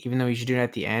plug, even though we should do it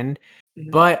at the end.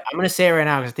 But I'm gonna say it right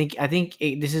now because I think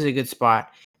this is a good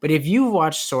spot. But if you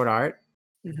watch Sword Art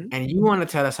and you want to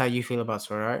tell us how you feel about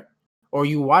Sword Art, or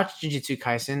you watch Jujutsu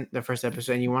Kaisen, the first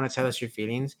episode, and you want to tell us your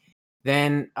feelings,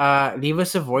 then leave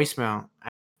us a voicemail.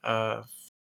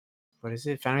 What is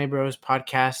it? Fanime Bros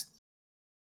Podcast.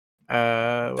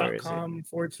 Where is it?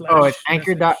 Oh, it's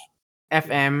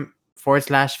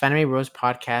anchor.fm/Fanime Bros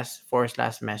Podcast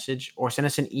 /message, or send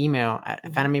us an email at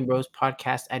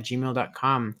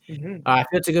fanimebrospodcast@gmail.com. I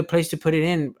feel it's a good place to put it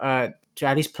in, to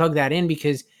at least plug that in,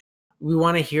 because we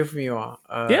want to hear from you all.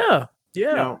 Yeah.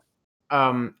 You know,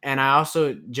 and I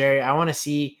also, Jerry, I want to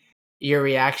see your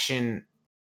reaction,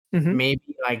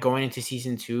 maybe like going into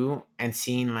season 2 and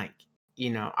seeing like,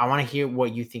 I want to hear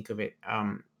what you think of it,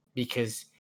 because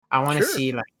I want to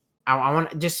see like I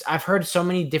want just I've heard so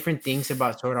many different things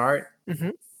about Sword Art,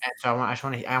 and so I want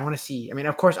to see. I mean,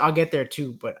 of course, I'll get there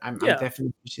too, but I'm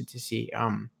definitely interested to see.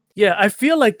 Yeah, I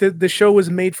feel like the show was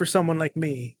made for someone like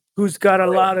me who's got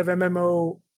a lot of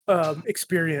MMO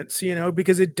experience,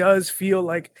 because it does feel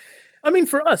like, I mean,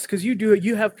 for us, because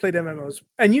you have played MMOs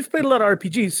and you've played a lot of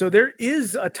RPGs, so there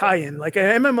is a tie-in. Like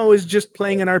an MMO is just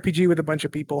playing an RPG with a bunch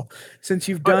of people. Since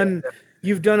you've done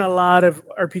a lot of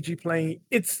RPG playing,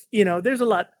 it's there's a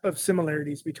lot of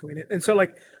similarities between it, and so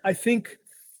like I think.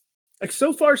 Like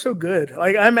so far, so good.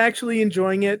 Like I'm actually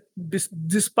enjoying it,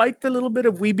 despite the little bit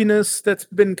of weebiness that's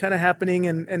been kind of happening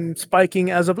and spiking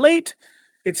as of late.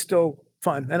 It's still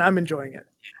fun, and I'm enjoying it.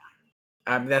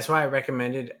 That's why I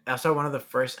recommended. Also, one of the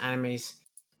first animes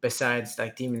besides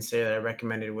like Demon Slayer that I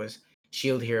recommended was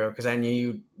Shield Hero, because I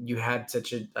knew you had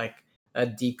such a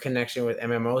deep connection with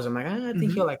MMOs. I'm like, I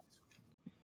think you'll like.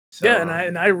 So, yeah,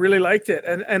 and I really liked it,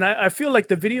 and I feel like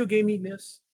the video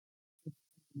gaminess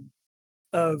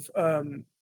of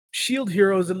Shield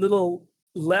Hero is a little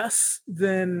less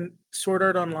than Sword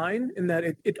Art Online in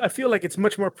that I feel like it's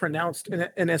much more pronounced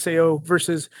in SAO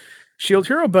versus Shield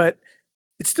Hero, but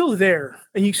it's still there,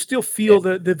 and you still feel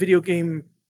the video game.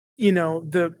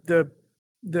 The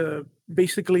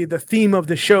basically the theme of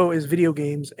the show is video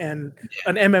games and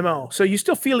an MMO, so you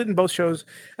still feel it in both shows.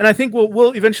 And I think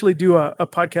we'll eventually do a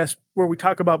podcast where we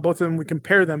talk about both of them, we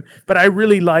compare them. But I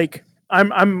really like.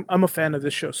 I'm a fan of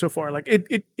this show so far. Like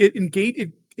it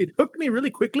hooked me really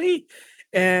quickly,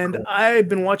 and I've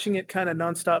been watching it kind of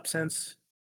nonstop since.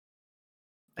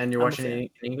 And you're watching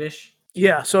it in English?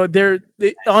 Yeah, so they're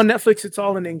on Netflix. It's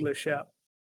all in English. Yeah.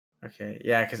 Okay,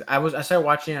 yeah, because I started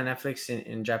watching it on Netflix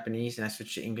in Japanese, and I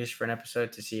switched to English for an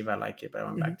episode to see if I like it, but I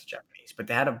went back to Japanese. But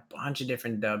they had a bunch of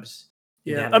different dubs.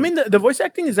 Yeah, I mean the voice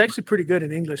acting is actually pretty good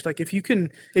in English. Like if you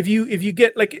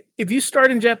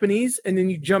start in Japanese and then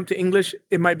you jump to English,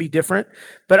 it might be different.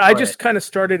 But I just kind of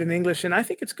started in English, and I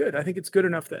think it's good. I think it's good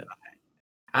enough that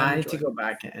I need to go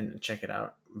back and check it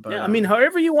out. But yeah, I mean,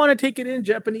 however you want to take it in,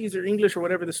 Japanese or English or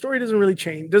whatever, the story doesn't really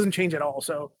change. Doesn't change at all.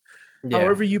 So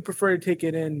however you prefer to take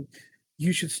it in,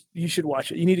 you should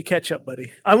watch it. You need to catch up,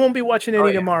 buddy. I won't be watching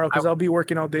any tomorrow because I'll be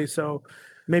working all day. So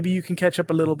maybe you can catch up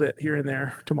a little bit here and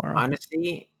there tomorrow.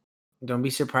 Honestly, don't be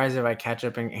surprised if I catch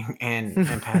up and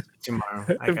pass it tomorrow.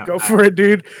 Go for it,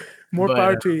 dude. More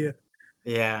power to you.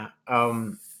 Yeah.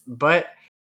 But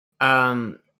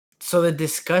so the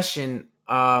discussion,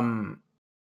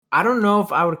 I don't know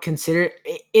if I would consider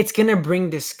it's gonna bring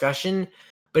discussion,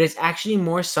 but it's actually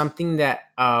more something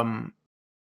that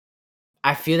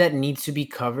I feel that needs to be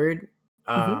covered.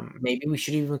 Maybe we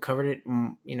should even cover it,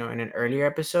 in an earlier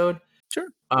episode. Sure.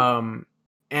 And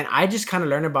I just kind of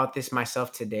learned about this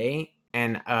myself today,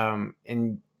 and I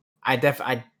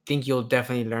think you'll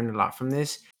definitely learn a lot from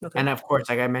this. Okay. And of course,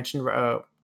 like I mentioned a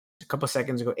couple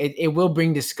seconds ago, it will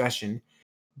bring discussion.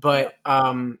 But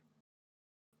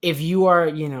if you are,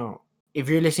 if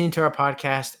you're listening to our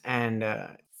podcast and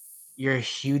you're a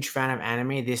huge fan of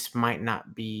anime, this might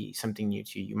not be something new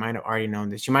to you. You might have already known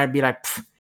this. You might be like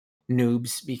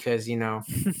noobs because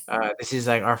this is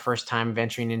like our first time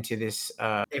venturing into this.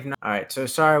 If not, all right. So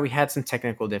sorry, we had some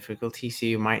technical difficulties, so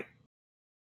you might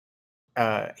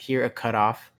hear a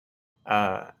cutoff.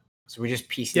 So we're just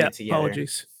piecing it together.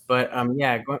 Apologies. But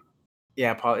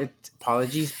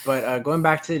apologies. But going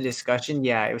back to the discussion,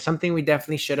 it was something we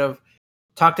definitely should have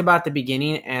talked about at the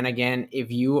beginning, and again,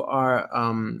 if you are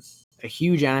a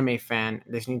huge anime fan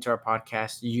listening to our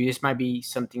podcast, this might be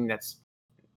something that's,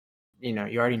 you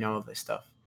already know this stuff.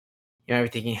 You're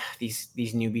thinking these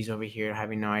newbies over here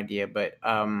having no idea, but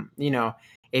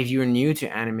if you're new to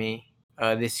anime,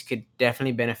 this could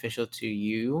definitely beneficial to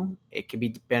you. It could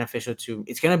be beneficial to.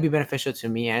 It's gonna be beneficial to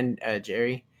me and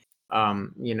Jerry.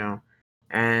 You know,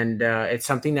 and it's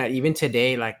something that even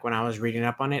today, like when I was reading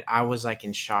up on it, I was like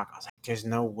in shock. I was like, "There's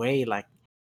no way!" Like,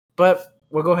 but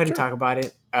we'll go ahead and Sure. talk about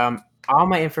it. All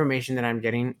my information that I'm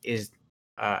getting is,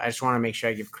 I just want to make sure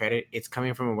I give credit. It's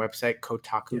coming from a website, Yeah,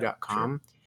 Kotaku.com.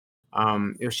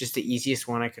 sure. It was just the easiest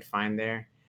one I could find there,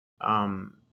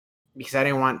 because I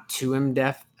didn't want too in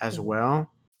depth as Mhm.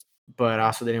 well, but I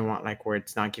also didn't want like where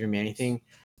it's not giving me anything.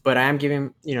 But I am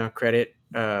giving credit.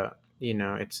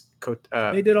 It's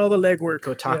They did all the legwork.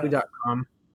 Yeah. Kotaku.com.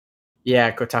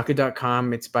 Yeah,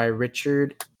 Kotaku.com. It's by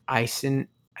Richard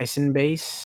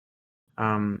Eisenbase.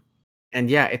 And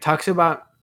yeah, it talks about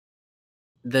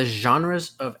the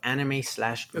genres of anime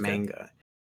slash Okay. manga.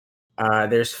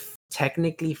 There's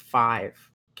technically 5.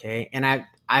 Okay, and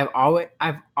I've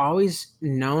always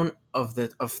known of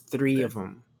 3 Okay. of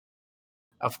them.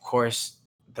 Of course,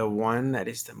 the one that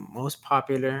is the most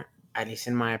popular, at least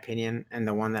in my opinion, and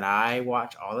the one that I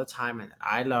watch all the time and that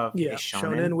I love Yeah, is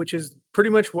shonen, shonen. which is pretty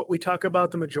much what we talk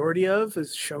about the majority of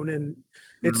is shonen.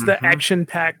 It's the Mhm.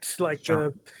 action-packed, like Shon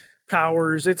the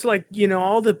powers. It's like,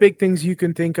 all the big things you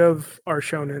can think of are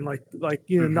shonen, like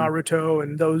Mhm. Naruto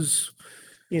and those,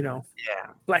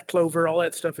 Yeah. Black Clover, all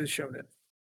that stuff is shonen.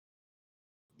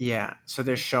 Yeah. So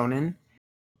there's shonen.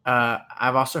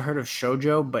 I've also heard of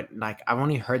shoujo, but like I've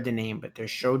only heard the name. But there's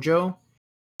shoujo,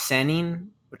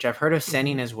 seinen, which I've heard of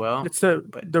seinen as well, It's the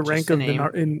but just rank the of the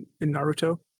name. in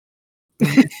Naruto.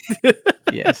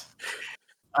 Yes.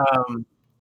 Um,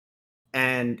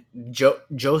 and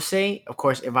Josei, of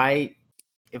course. If I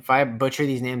butcher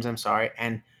these names, I'm sorry.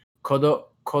 And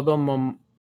Kodomomuke.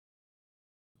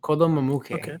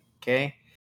 Okay. Okay,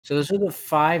 so those are the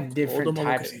 5 different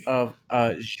types Kodomomoke. of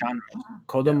genres.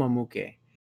 Kodomomuke.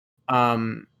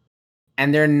 And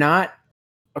they're not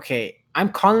okay.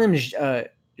 I'm calling them Genre.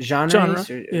 genres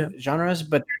or Yeah. genres,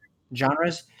 but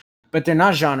they're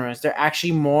not genres. They're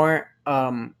actually more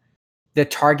the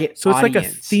target So it's like a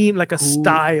audience theme, like a who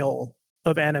style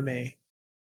of anime.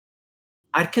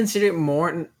 I'd consider it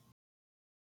more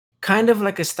kind of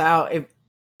like a style.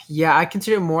 Yeah, I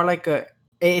consider it more like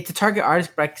it's a target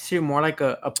artist, but I consider it more like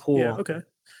a Yeah, pool. okay.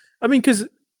 I mean, because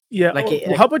Like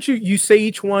well, how about you say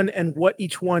each one and what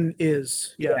each one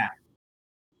is? Yeah. yeah.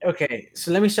 Okay,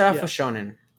 so let me start off Yeah. with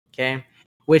shonen. Okay,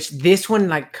 which this one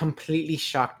like completely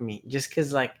shocked me, just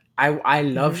because like I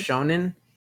love Mhm. shonen,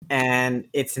 and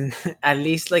it's at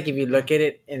least like if you look at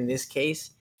it in this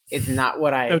case, it's not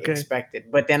what I Okay.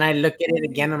 expected. But then I look at it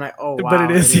again, I'm like, oh But it wow,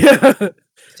 it is, is. yeah.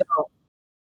 So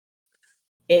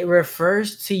it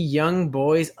refers to young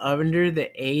boys under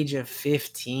the age of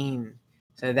 15.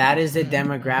 So that is the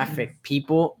demographic.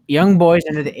 People, young boys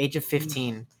under the age of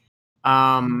 15.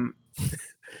 Um,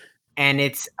 and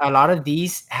it's a lot of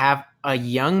these have a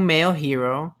young male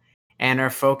hero and are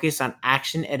focused on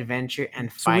action, adventure, and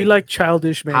So we fighting. like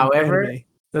childish However, anime.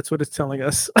 That's what it's telling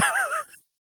us.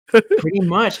 pretty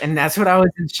much, and that's what I was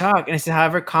in shock. And it said,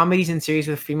 however, comedies and series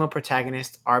with female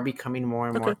protagonists are becoming more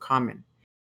and more Okay. common.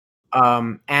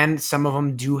 And some of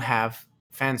them do have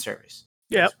fan service,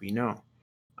 Yeah. as we know.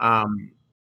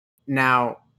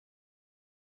 Now,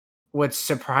 what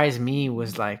surprised me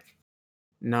was like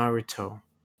Naruto,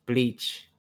 Bleach,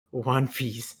 One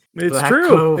Piece, It's Black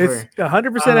true. It's Clover.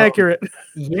 100% Um, accurate.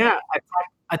 yeah,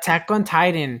 Attack on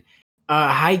Titan,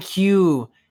 Haikyuu.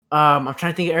 I'm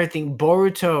trying to think of everything.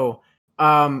 Boruto,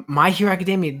 My Hero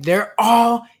Academia. They're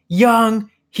all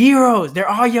young heroes. They're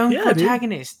all young Yeah, dude.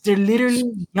 protagonists. They're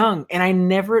literally young, and I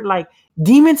never like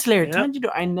Demon Slayer.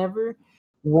 Yep. I never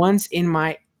once in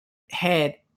my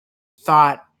head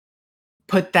thought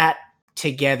put that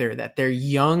together that they're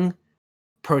young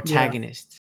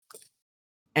protagonists.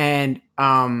 And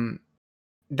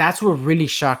that's what really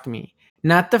shocked me.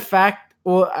 Not the fact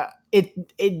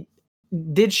it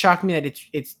did shock me that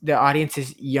it's the audience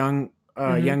is young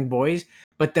Mhm. young boys,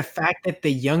 but the fact that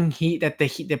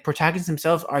the protagonists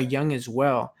themselves are young as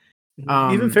well.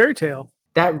 Even Fairy Tail.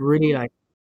 That really like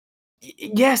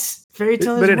yes, Fairy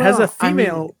Tail But as it has a well. I mean,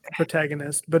 female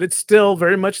protagonist, but it's still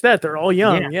very much that. They're all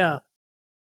yeah. young, yeah.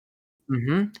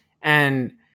 Mhm.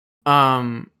 And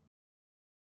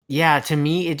yeah, to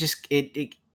me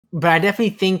it but I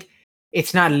definitely think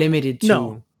it's not limited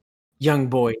No. to young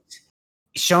boys.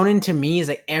 Shonen to me is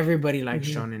like everybody likes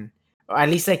Mhm. shonen. Or at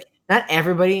least like not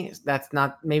everybody. That's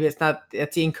not maybe it's not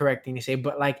that's the incorrect thing to say,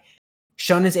 but like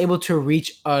shonen is able to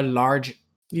reach a large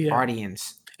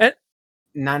audience. And,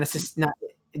 not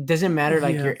it doesn't matter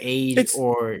like your age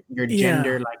or your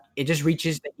gender, like it just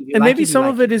reaches that and maybe some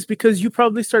of it is because you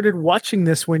probably started watching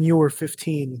this when you were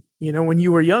 15, when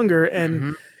you were younger,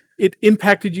 and it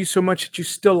impacted you so much that you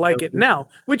still like it now,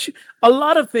 which a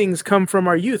lot of things come from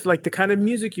our youth, like the kind of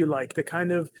music you like, the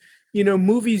kind of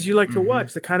movies you like to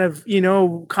watch, the kind of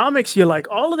comics you like.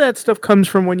 All of that stuff comes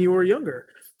from when you were younger,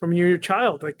 from your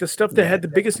child. Like the stuff that had the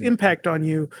biggest impact on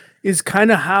you is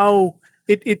kind of how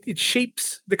it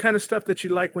shapes the kind of stuff that you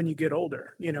like when you get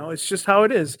older. It's just how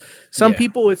it is. Some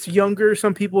people it's younger,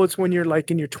 some people it's when you're like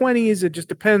in your 20s. It just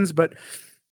depends. But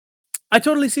I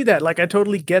totally see that. Like I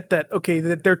totally get that. Okay,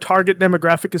 that their target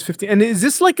demographic is 15. And is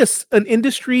this like an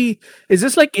industry? Is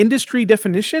this like industry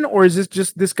definition, or is this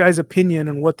just this guy's opinion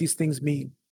on what these things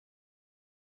mean?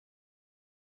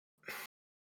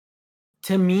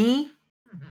 To me,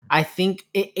 I think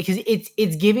because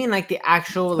it's giving like the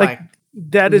actual like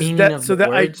that is that. So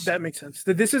that makes sense.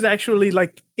 That this is actually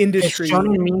like industry.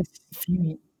 Shonen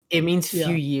means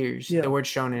few years. The word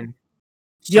shonen.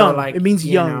 Young. So like it means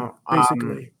young,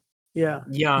 basically. Young.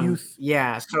 Youth.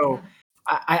 Yeah. So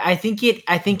I think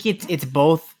it's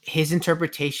both his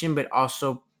interpretation, but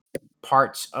also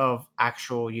parts of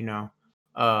actual,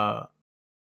 I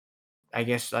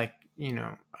guess like,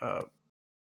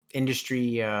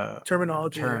 industry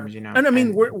terminology terms, and I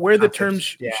mean where the term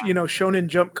Shonen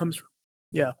Jump comes from.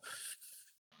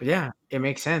 But it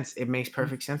makes sense. It makes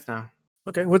perfect sense now.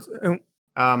 Okay, what's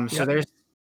so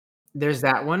there's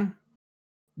that one.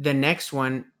 The next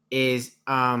one is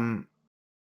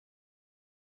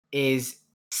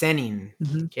seinen.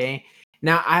 Okay,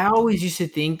 now I always used to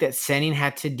think that seinen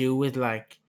had to do with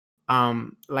like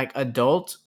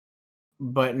adult,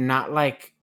 but not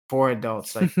like for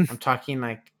adults. Like I'm talking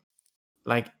like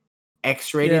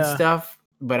X-rated stuff,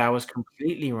 but I was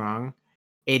completely wrong.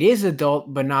 It is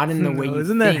adult, but not in the way you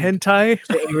isn't think. That hentai?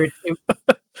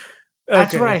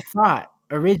 That's what I thought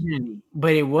originally,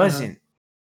 but it wasn't.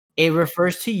 It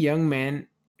refers to young men.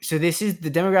 So the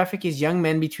demographic is young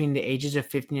men between the ages of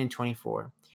 15 and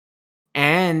 24.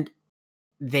 And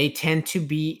they tend to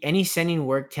be, any seinen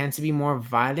work tends to be more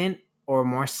violent or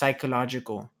more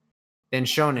psychological than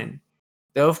shonen.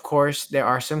 Though, of course, there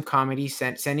are some comedies,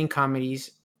 seinen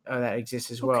comedies that exist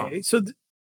as well. Okay, so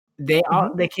they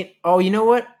can. Oh, you know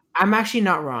what? I'm actually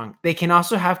not wrong. They can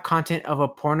also have content of a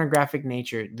pornographic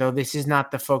nature, though this is not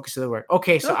the focus of the work.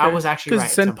 Okay, so I was actually right.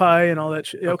 Senpai and all that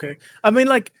shit. Okay. I mean,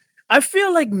 like, I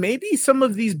feel like maybe some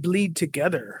of these bleed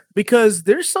together because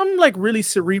there's some like really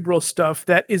cerebral stuff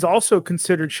that is also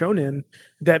considered shonen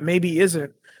that maybe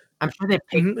isn't. I'm sure they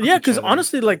because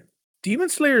honestly, like Demon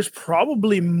Slayer is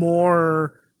probably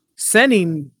more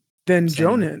seinen than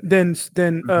shonen than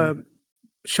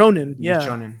shonen. Yeah.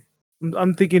 Shonen.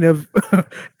 I'm thinking of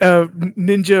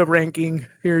ninja ranking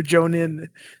here, Jonin.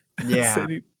 Yeah.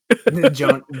 Sorry.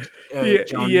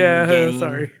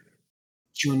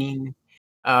 Junin.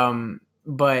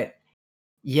 But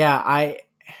yeah,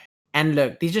 and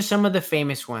look, these are some of the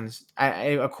famous ones.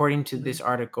 According to this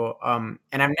article. And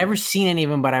I've never seen any of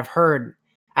them, but I've heard.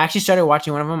 I actually started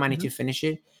watching one of them. I need to finish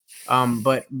it.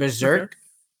 But Berserk,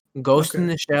 Ghost in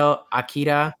the Shell,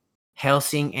 Akira,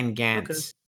 Hellsing, and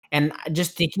Gantz. And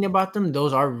just thinking about them,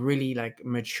 those are really like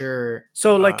mature.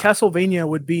 So like Castlevania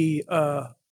would be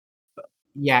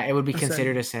it would be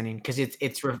considered a seinen because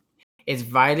it's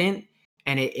violent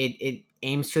and it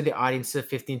aims for the audience of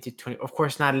 15 to 20. Of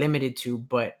course, not limited to,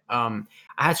 but I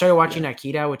had started watching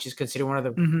Akira, which is considered one of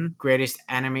the greatest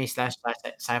anime /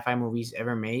 sci-fi movies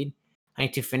ever made. I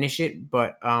need to finish it,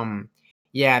 but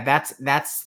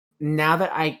that's now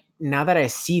that I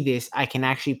see this, I can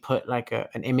actually put like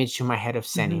an image to my head of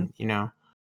seinen.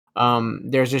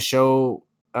 There's a show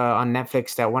on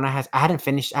Netflix that I haven't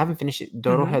finished it.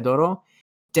 Dorohedoro,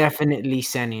 definitely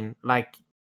seinen, like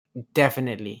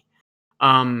definitely.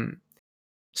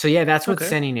 So that's what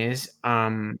seinen is.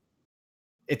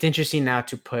 It's interesting now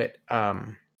to put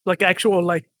like actual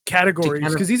like categories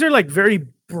because these are like very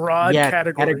broad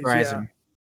categories. Categorize them.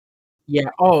 Yeah.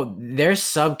 Oh, there's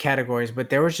subcategories, but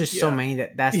there was just so many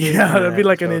that's that'd be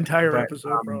like an entire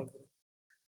episode, probably.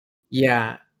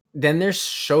 Yeah. Then there's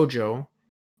shoujo,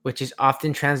 which is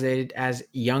often translated as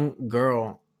young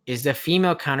girl, is the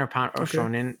female counterpart of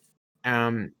shonen,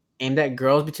 aimed at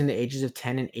girls between the ages of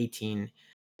 10 and 18.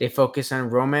 They focus on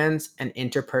romance and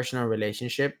interpersonal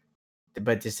relationship,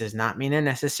 but this does not mean it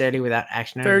necessarily without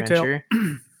action or adventure.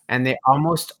 And they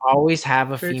almost always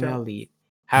have a female lead.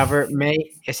 However,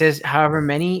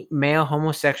 many male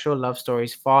homosexual love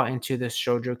stories fall into the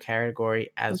shoujo category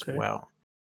as Okay. well.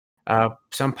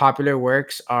 Some popular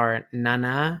works are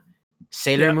Nana,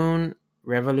 Sailor Yeah. Moon,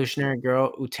 Revolutionary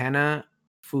Girl, Utena,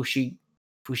 Fushigi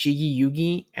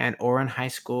Yugi, and Oran High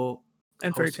School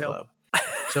And Fairy Host Tail. Club.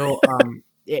 So,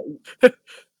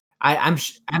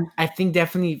 I think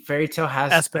definitely Fairy Tail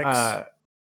has Aspects.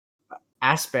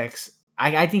 Aspects.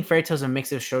 I think Fairy Tail is a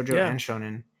mix of shoujo Yeah. and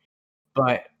shonen,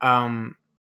 but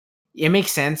it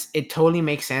makes sense. It totally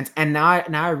makes sense. And now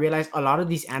I realize a lot of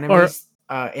these animes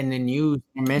in the news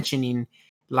are mentioning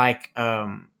like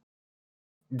the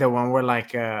one where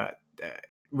like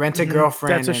Rent a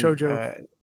Girlfriend That's a and shoujo.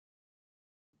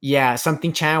 yeah,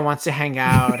 Something Chan wants to hang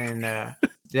out, and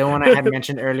the one I had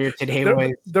mentioned earlier today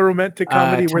was the romantic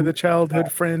comedy where the childhood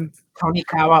friend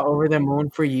Tonikawa Over the Moon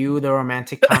for You, the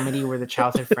romantic comedy where the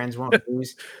childhood friends won't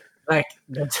lose. Like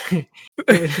those are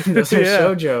yeah.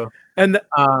 shoujo. And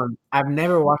I've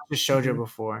never watched a shoujo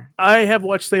before. I have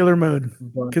watched Sailor Moon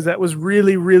But because that was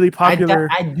really, really popular.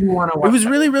 I do want to It watch was that.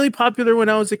 really, really popular when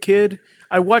I was a kid.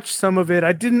 I watched some of it.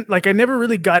 I didn't like. I never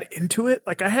really got into it.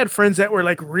 Like I had friends that were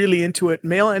like really into it,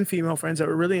 male and female friends that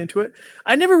were really into it.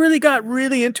 I never really got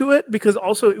really into it because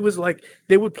also it was like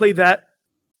they would play that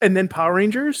and then Power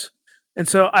Rangers. And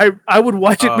so I would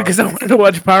watch it because I wanted to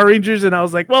watch Power Rangers, and I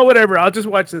was like, well, whatever, I'll just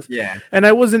watch this. Yeah. And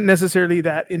I wasn't necessarily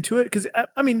that into it because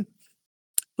I mean,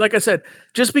 like I said,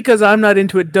 just because I'm not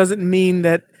into it doesn't mean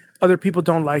that other people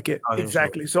don't like it.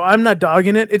 Exactly. So I'm not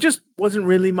dogging it. It just wasn't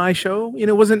really my show. You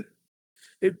know, it wasn't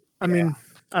it. I mean,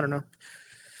 I don't know.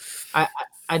 I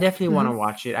definitely want to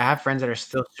watch it. I have friends that are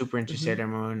still super into Sailor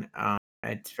Moon.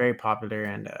 It's very popular,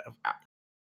 and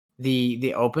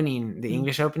the opening, the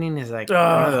English opening, is like one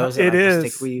of those that It like, will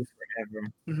is. stick with you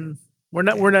forever.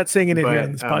 We're not singing it here But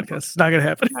on this podcast. It's not gonna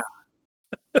happen.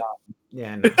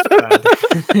 yeah, no,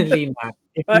 definitely not.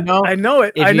 If you know, I know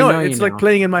it. if I you know know, it. you It's like know.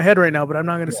 playing in my head right now, but I'm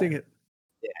not gonna sing it.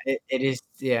 Yeah, it is.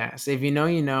 Yeah. So if you know,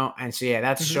 you know. And so yeah,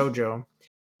 that's shoujo.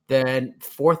 The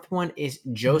fourth one is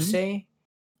josei.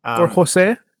 Or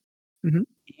Jose.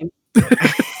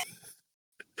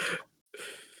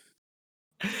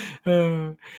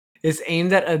 It's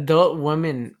aimed at adult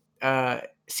women.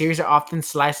 Series are often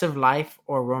slice of life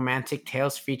or romantic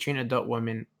tales featuring adult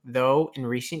women, though in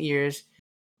recent years,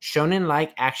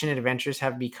 shonen-like action adventures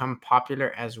have become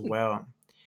popular as well.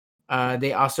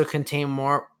 They also contain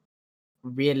more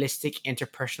realistic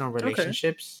interpersonal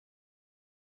relationships,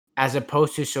 as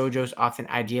opposed to shoujo's often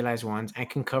idealized ones, and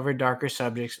can cover darker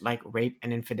subjects like rape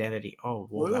and infidelity. Oh,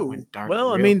 whoa, that went dark.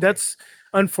 Well, I real mean, quick. that's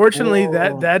unfortunately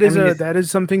Whoa. that I is mean, it's that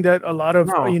is something that a lot of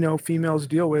no, females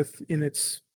deal with, and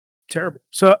it's terrible.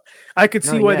 So I could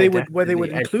no, see why yeah, they would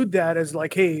definitely. include that as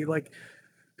like, hey, like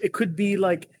it could be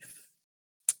like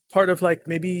part of like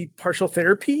maybe partial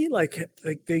therapy, like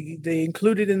they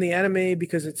include it in the anime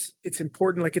because it's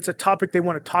important, like it's a topic they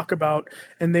want to talk about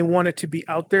and they want it to be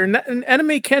out there, and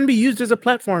anime can be used as a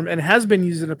platform and has been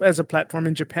used as a platform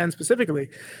in Japan specifically,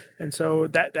 and so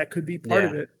that could be part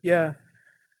of Yeah, it. Yeah.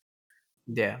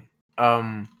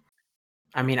 yeah.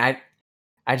 I mean, I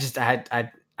just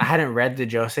I hadn't read the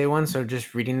Josei one, so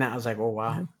just reading that, I was like, oh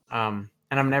wow. And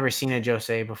I've never seen a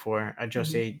Josei before, a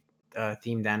Josei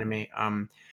themed anime.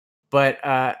 But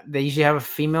they usually have a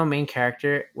female main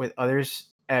character with others.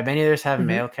 Many others have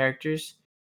male characters.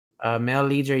 Male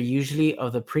leads are usually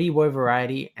of the pretty boy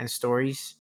variety, and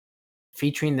stories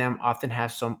featuring them often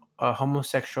have some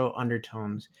homosexual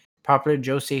undertones. Popular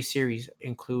Josei series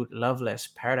include Loveless,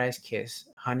 Paradise Kiss,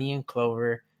 Honey and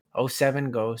Clover, '07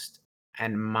 Ghost,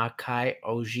 and Makai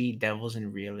Oji Devils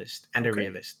and Realist and a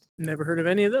Realist. Never heard of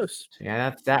any of those. So yeah,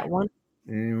 that's that one.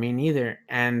 Me neither.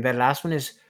 And the last one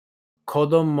is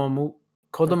Kodomomuke.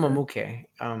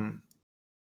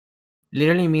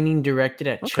 Literally meaning directed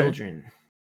at children.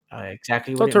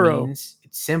 Exactly what it Totoro. means.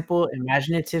 It's simple,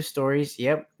 imaginative stories,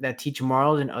 yep, that teach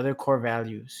morals and other core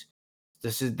values.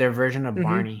 This is their version of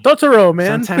Barney. Totoro,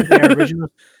 man. Sometimes their original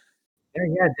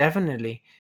yeah, definitely.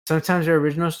 Sometimes their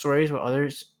original stories, while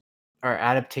others are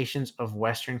adaptations of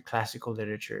Western classical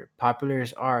literature.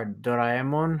 Populars are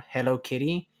Doraemon, Hello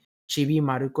Kitty, Chibi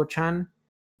Maruko-chan.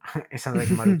 It sounds like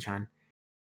Maru-chan.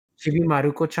 Chibi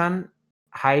Maruko-chan,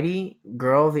 Heidi,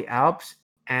 Girl of the Alps,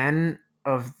 Anne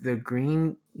of the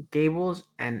Green Gables,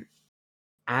 and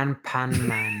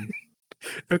Anpanman.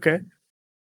 Okay.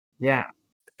 Yeah.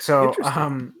 So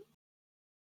Interesting.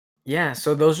 yeah,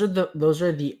 so those are the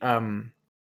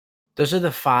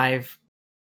five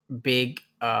big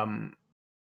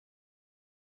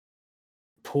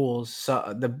pools.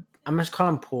 So I'm just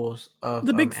calling them pools of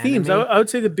The big themes. anime. I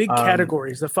would say the big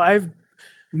categories, the five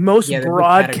most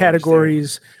broad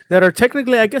categories that are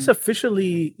technically, I guess,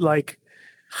 officially like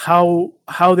how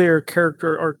they're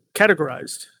character or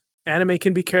categorized. Anime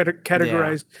can be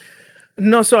categorized.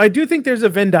 No, so I do think there's a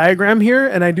Venn diagram here,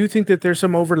 and I do think that there's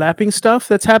some overlapping stuff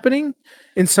that's happening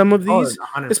in some of these,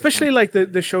 especially like the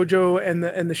shoujo and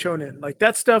the shonen. Like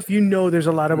that stuff, there's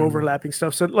a lot of overlapping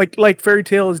stuff. So like Fairy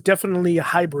Tail is definitely a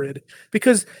hybrid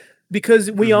because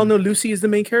we all know Lucy is the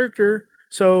main character.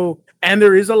 So, and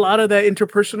there is a lot of that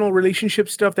interpersonal relationship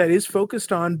stuff that is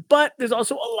focused on, but there's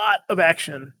also a lot of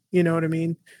action. You know what I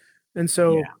mean? And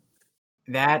so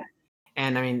that.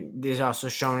 And I mean, there's also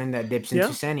shonen that dips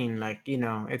into seinen, like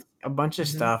it's a bunch of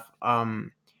stuff. I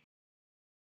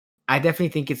definitely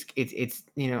think it's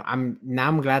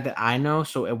I'm glad that I know.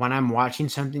 So when I'm watching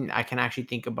something, I can actually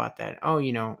think about that. Oh,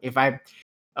 if I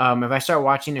start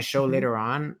watching a show later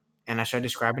on and I start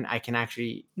describing, I can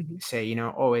actually say,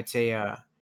 oh, it's a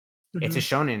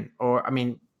shonen, or I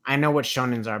mean, I know what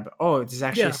shonens are, but this is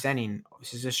actually a seinen.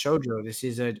 This is a shoujo. This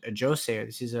is a josei. Or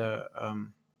this is a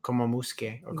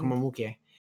komomusuke or komomuke.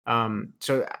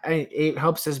 So it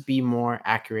helps us be more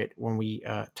accurate when we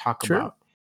talk about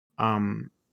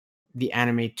the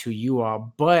anime to you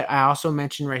all. But I also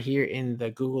mentioned right here in the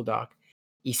Google Doc,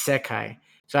 isekai.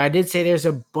 So I did say there's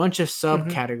a bunch of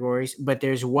subcategories, but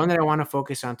there's one that I want to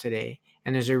focus on today,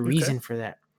 and there's a reason for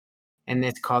that, and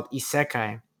it's called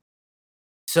isekai.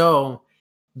 So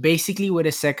basically what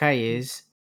isekai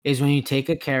is when you take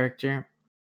a character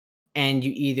and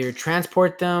you either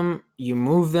transport them, you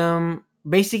move them.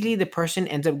 Basically, the person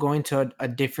ends up going to a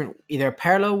different, either a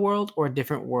parallel world or a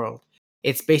different world.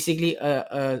 It's basically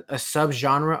a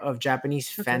subgenre of Japanese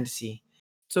fantasy.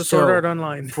 So Sword Art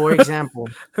Online. For example,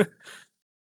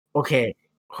 okay,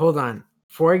 hold on.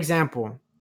 For example,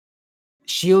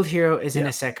 Shield Hero is an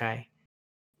isekai.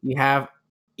 You have,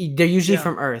 they're usually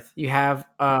from Earth. You have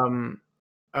what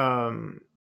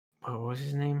was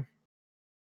his name?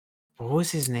 What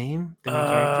was his name? The main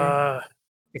character?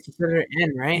 It's a letter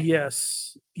N, right?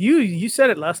 Yes. You said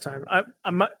it last time.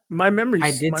 My memory.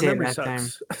 I did say it last sucks. Time.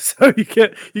 So you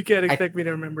can't expect me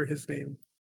to remember his name.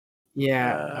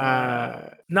 Yeah.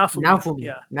 Naofumi.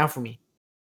 Yeah. Naofumi.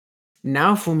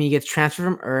 Naofumi gets transferred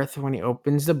from Earth when he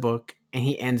opens the book, and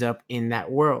he ends up in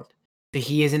that world. So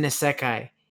he is an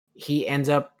isekai. He is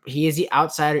the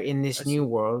outsider in this new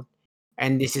world,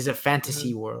 and this is a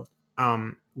fantasy world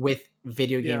with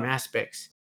video game aspects.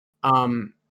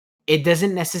 It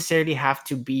doesn't necessarily have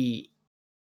to be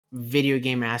video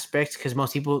game aspects, because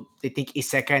most people, they think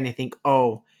isekai and they think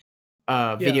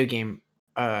video game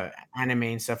anime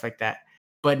and stuff like that,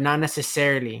 but not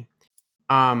necessarily.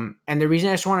 And the reason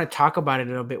I just want to talk about it a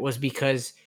little bit was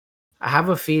because I have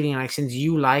a feeling, like, since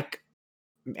you like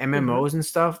MMOs and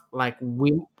stuff, like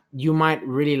you might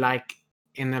really like,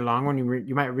 in the long run,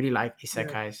 you might really like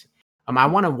isekais. I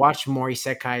want to watch more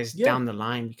isekais down the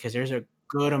line, because there's a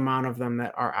good amount of them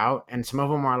that are out, and some of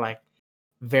them are like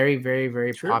very, very,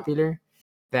 very popular,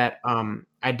 that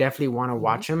I definitely want to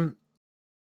watch them.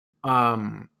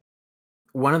 One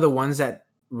of the ones that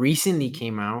recently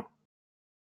came out,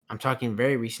 I'm talking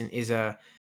very recent, is a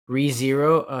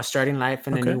ReZero, starting life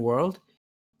in a new world.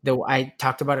 Though I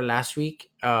talked about it last week.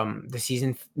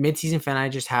 The mid-season finale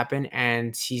just happened,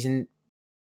 and season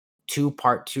 2,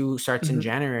 part 2 starts in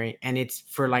January, and it's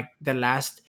for like the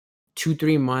last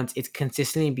 2-3 months. It's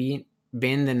consistently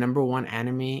been the number one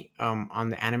anime on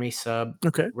the anime sub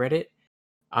Reddit.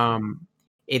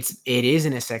 It is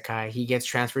an isekai. He gets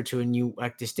transferred to a new,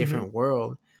 like, this different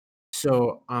world.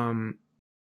 So and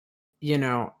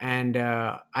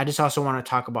I just also want to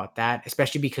talk about that,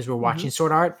 especially because we're watching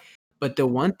Sword Art. But the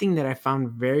one thing that I found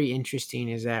very interesting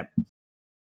is that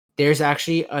there's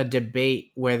actually a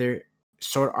debate whether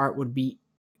Sword Art would be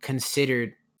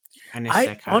considered an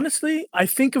isekai. I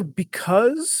think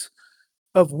because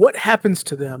of what happens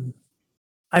to them,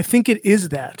 I think it is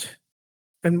that.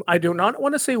 And I do not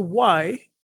want to say why.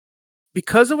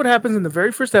 Because of what happens in the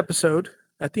very first episode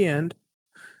at the end,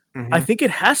 I think it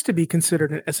has to be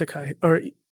considered an isekai or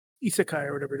isekai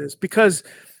or whatever it is, because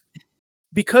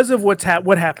of what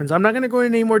happens. I'm not going to go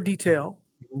into any more detail,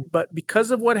 but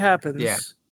because of what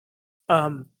happens,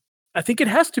 I think it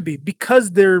has to be,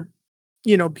 because they're,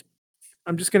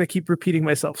 I'm just going to keep repeating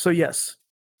myself. So yes.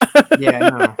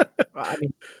 No. I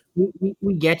mean,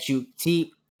 we get you.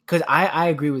 See, because I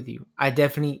agree with you. I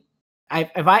definitely,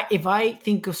 if I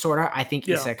think of Sword Art, I think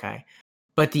isekai.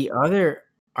 But the other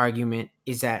argument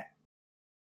is that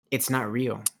it's not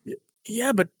real.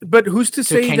 Yeah, but who's to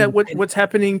say that what's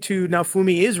happening to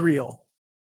Naofumi is real?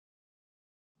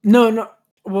 No.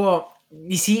 Well,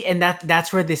 You see, and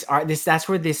that's where that's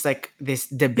where this like this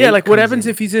debate. Yeah, like what comes happens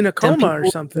in. if he's in a Some coma or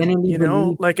people something? genuinely You know,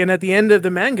 believe like, and at the end of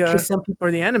the manga some people,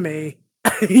 or the anime,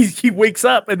 he wakes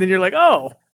up, and then you're like,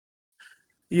 oh,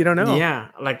 you don't know. yeah,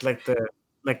 like the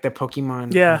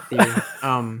Pokemon Yeah. theory.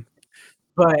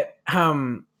 But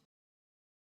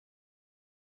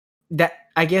that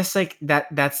I guess like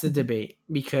that's the debate,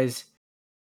 because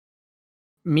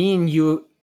me and you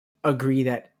agree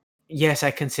that yes,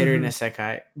 I consider it an Mhm.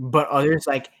 isekai, but others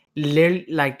like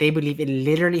like they believe it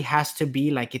literally has to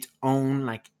be like its own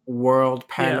like world,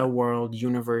 Yeah. parallel world,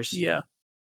 universe. Yeah.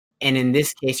 And in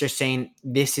this case, they're saying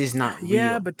this is not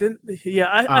Yeah, real. but then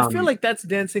I feel like that's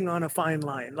dancing on a fine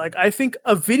line. Like I think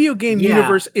a video game Yeah,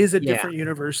 universe is a yeah, different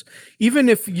universe, even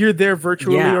if you're there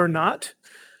virtually yeah, or not.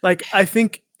 Like I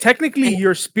think technically and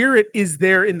your spirit is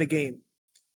there in the game.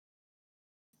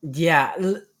 yeah.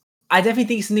 I definitely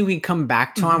think it's something we can come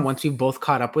back to on Mhm. once we both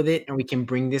caught up with it and we can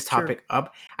bring this Sure. topic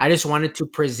up. I just wanted to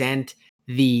present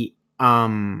the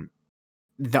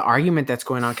argument that's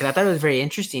going on, because I thought it was very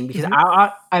interesting, because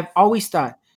Mhm. I've always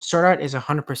thought Sword Art is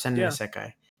 100% an Yeah.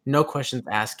 isekai, no questions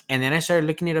asked. And then I started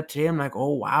looking it up today. I'm like,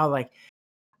 oh wow, like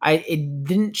it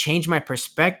didn't change my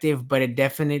perspective, but it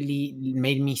definitely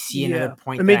made me see another Yeah. It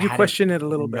point that I made you hadn't question it a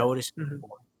little bit. noticed Mhm.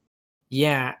 before.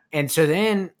 Yeah, and so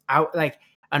then I like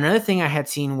another thing I had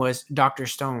seen was Doctor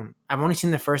Stone. I've only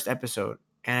seen the first episode,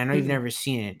 and I know you've Mhm. never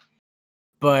seen it,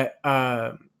 but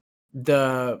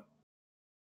the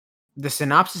the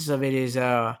synopsis of it is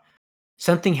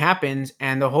something happens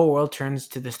and the whole world turns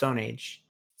to the Stone Age,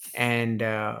 and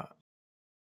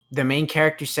the main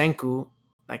character Senku,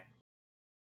 like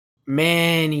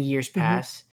many years Mhm.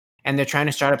 pass, and they're trying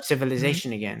to start up Mhm.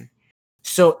 civilization again.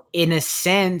 So in a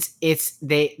sense, it's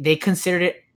they considered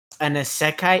it an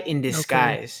isekai in Okay.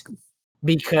 disguise,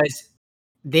 because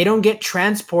they don't get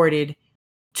transported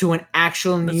to an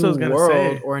actual That's new what I was gonna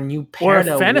world say. or a new Or a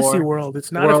parallel fantasy world.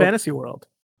 It's not a world. fantasy world.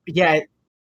 Yeah,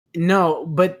 no,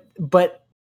 but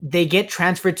they get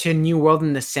transferred to a new world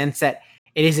in the sense that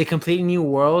it is a completely new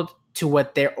world to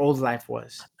what their old life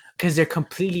was. Because they're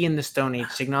completely in the Stone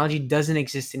Age. Technology doesn't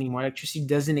exist anymore. Electricity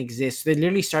doesn't exist. They're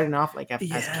literally starting off like as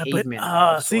Yeah, but cavemen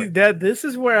of see sorts. that this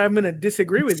is where I'm gonna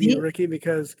disagree with you, See, Ricky,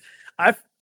 because I've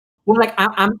well, like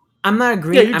I'm not yeah,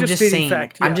 agreeing. you're just stating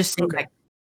fact. I'm Yeah. just saying Okay. like,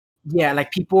 yeah,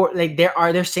 like people like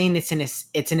they're saying it's an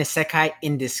isekai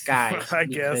in disguise, I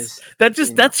guess because that you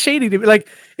just know that's shady to me. Like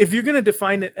if you're gonna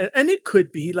define it, and it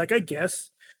could be like I guess,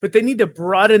 but they need to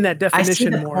broaden that I see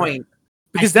definition the more point.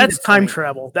 I because see the that's time point.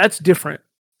 travel. That's different.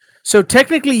 So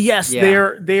technically, yes, Yeah.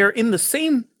 they're in the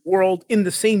same world, in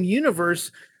the same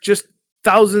universe, just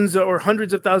thousands or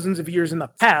hundreds of thousands of years in the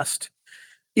past.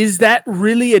 Is that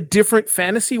really a different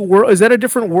fantasy world? Is that a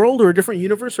different world or a different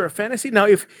universe or a fantasy? Now,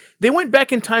 if they went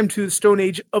back in time to the Stone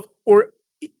Age of or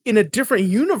in a different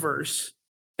universe,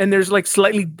 and there's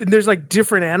like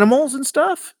different animals and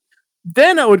stuff,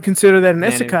 then I would consider that an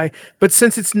Then it, isekai. But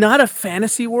since it's not a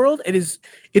fantasy world, it is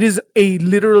a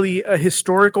literally a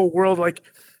historical world. Like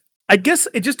I guess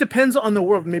it just depends on the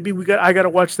world. Maybe I gotta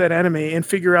watch that anime and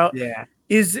figure out yeah.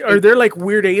 are It, there like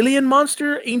weird alien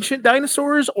monster ancient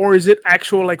dinosaurs, or is it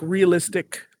actual like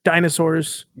realistic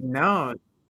dinosaurs? no,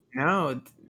 no.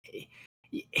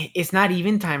 It's not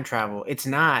even time travel. It's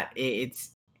not.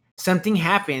 It's something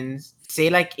happens. Say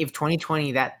like if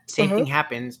 2020 that same Uh-huh. thing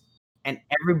happens and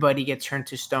everybody gets turned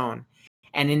to stone.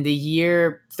 And in the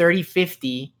year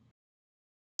 3050,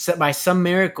 so by some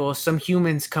miracle, some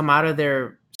humans come out of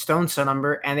their stone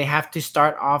number and they have to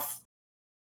start off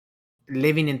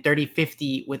living in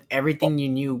 3050 with everything you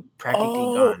knew practically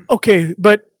Oh, gone. okay,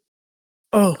 but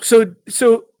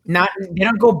so Not they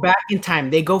don't go back in time.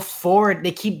 They go forward.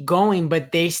 They keep going,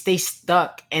 but they stay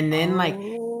stuck. And then like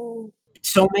oh,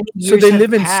 so many so years they have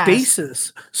live in passed.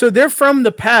 stasis. So they're from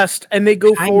the past and they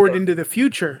go Kind forward of. into the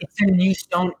future. It's a new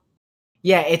stone.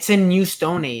 Yeah, it's a new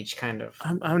Stone Age kind of.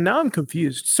 I'm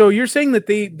confused. So you're saying that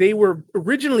they were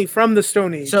originally from the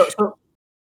Stone So Age? so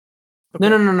no Okay,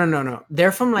 no no no no no.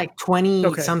 They're from like 20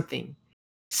 okay, something.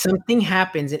 Something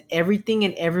happens and everything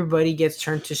and everybody gets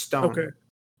turned to okay, stone.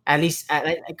 At least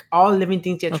like all living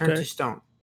things get turned to okay. stone.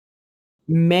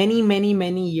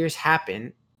 Many years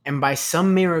happen, and by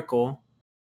some miracle,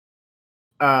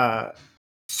 uh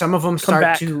some of them Come start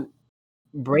back. to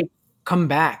break come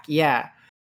back. Yeah.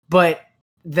 But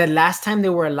the last time they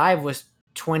were alive was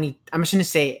 20, I'm just gonna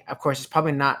say, of course, it's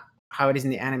probably not how it is in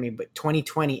the anime, but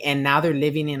 2020, and now they're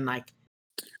living in like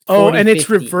Oh, 40, and it's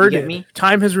 50. You get reverted. me?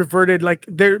 Time has reverted. Like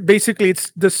they're basically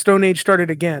it's the Stone Age started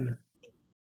again.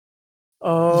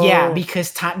 Yeah, Oh,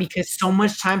 because so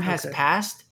much time has okay.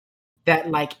 passed that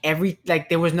like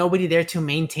there was nobody there to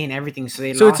maintain everything, so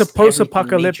they So it's a lost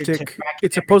everything, made sure to post-apocalyptic.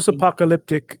 It's a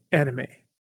post-apocalyptic anime.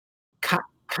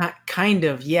 Kind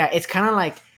of, yeah. It's kind of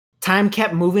like time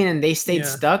kept moving and they stayed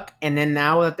Yeah. stuck, and then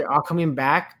now that they're all coming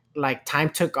back, like time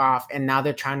took off, and now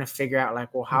they're trying to figure out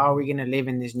like, well, how are we gonna live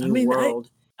in this new world?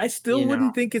 I still you wouldn't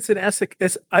know? think it's an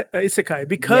isekai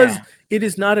because Yeah, it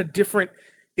is not a different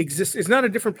It's not a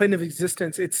different plane of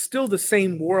existence. It's still the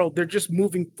same world. They're just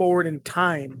moving forward in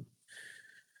time.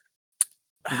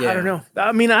 I don't yeah. know.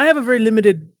 I mean, I have a very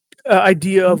limited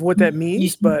idea of what that You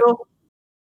means, see, but though,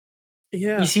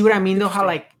 yeah, you see what I mean, though? How interesting.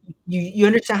 like you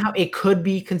understand how it could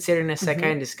be considered an isekai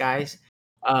Mhm. in disguise,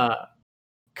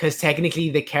 because technically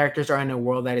the characters are in a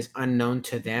world that is unknown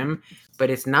to them, but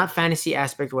it's not fantasy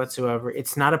aspect whatsoever.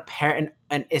 It's not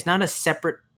and it's not a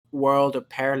separate world or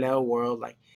parallel world,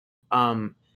 like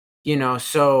um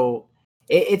so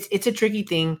it's a tricky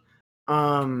thing.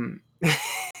 I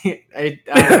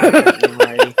laughed at you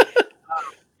already.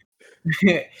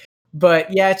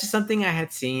 But yeah, it's just something I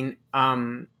had seen.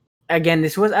 Again,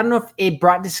 this was, I don't know if it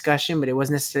brought discussion, but it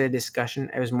wasn't necessarily a discussion.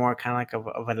 It was more kind of like of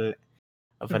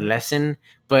a Mhm. lesson.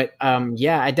 But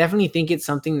yeah, I definitely think it's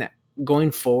something that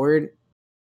going forward,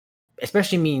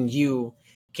 especially me and you,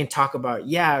 can talk about.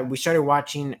 Yeah, we started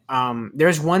watching.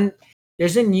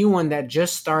 There's a new one that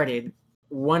just started,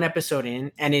 one episode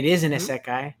in, and it is an Mhm.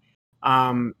 isekai.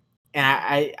 Um,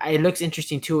 and it looks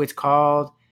interesting too. It's called,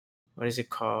 what is it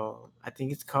called? I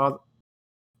think it's called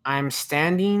I'm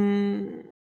Standing.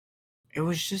 It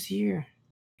was just here.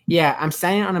 Yeah, I'm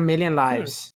Standing on a Million Hmm.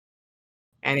 Lives,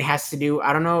 and it has to do.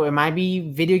 I don't know. It might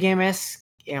be video game esque.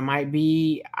 It might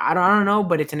be. I don't know,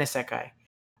 but it's an isekai.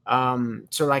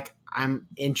 So like I'm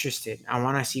interested. I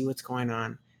want to see what's going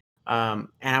on. And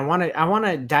I want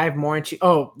to dive more into.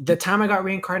 Oh, the time I got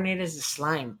reincarnated as a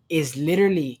slime is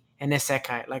literally an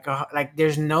isekai. Like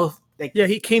there's no like Yeah,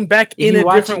 he came back if in you a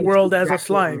watch it, different it's world as a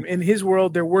exactly what slime. In his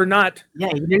world, there were not. yeah,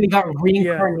 he literally got Yeah,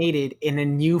 reincarnated in a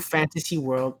new fantasy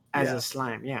world as a yeah.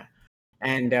 slime. Yeah,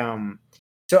 and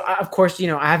so of course,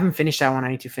 I haven't finished that one. I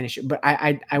need to finish it, but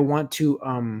I want to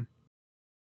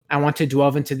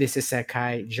delve into this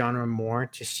isekai genre more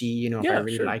to see, if I Yeah,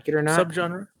 really sure. like it or not.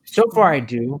 Subgenre. So far, Mhm. I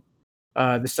do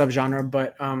the subgenre,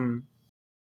 but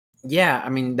yeah, I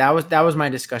mean that was my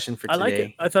discussion for I like it.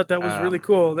 today. I thought that was really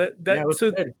cool. Yeah, it was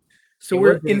So good. so It was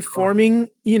we're really cool. informing,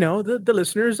 the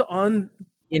listeners on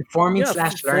Informing yeah,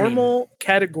 slash learning. formal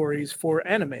categories for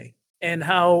anime and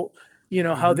how,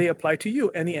 how Hmm. they apply to you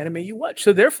and the anime you watch.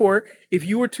 So therefore, if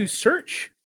you were to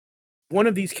search one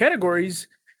of these categories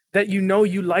that you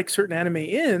like certain anime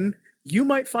in, you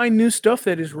might find new stuff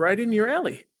that is right in your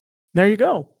alley. There you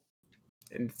go.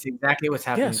 It's exactly what's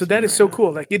Yeah, happening so to that me is right so now.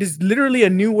 cool. Like it is literally a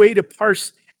new way to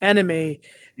parse anime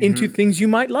into Hmm. things you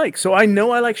might like. So I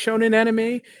know I like shonen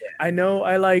anime. I know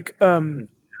I like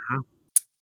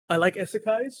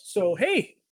isekais. So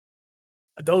hey,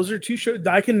 those are two shows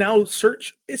I can now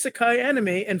search isekai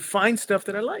anime and find stuff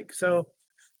that I like. So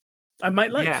I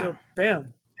might like. Yeah. So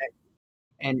bam.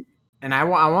 and and I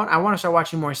want to start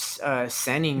watching more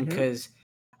Senning, Hmm. because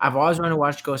I've always wanted to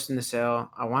watch Ghost in the Cell.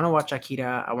 I want to watch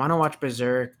Akira. I want to watch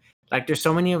Berserk. Like there's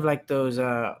so many of like those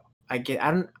I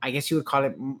guess you would call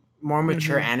it more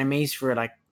mature Hmm. animes for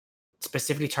like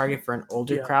specifically targeted for an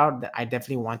older Yeah. crowd that I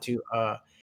definitely want to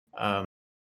um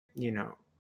you know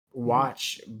Hmm.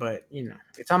 watch, but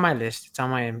it's on my list. It's on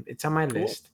my Cool.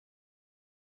 list.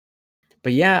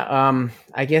 But yeah,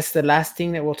 I guess the last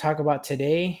thing that we'll talk about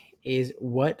today is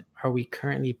what are we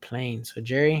currently playing. So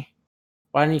Jerry,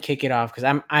 why don't you kick it off? Because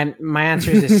I'm my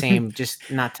answer is the same, just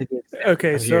not to the extent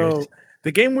Okay, of yours. so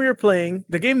the game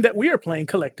that we are playing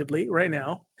collectively right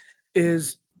now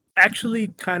is actually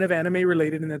kind of anime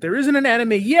related in that there isn't an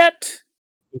anime yet.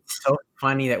 It's so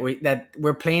funny that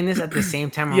we're playing this at the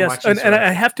same time we're Yes, watching and Sword I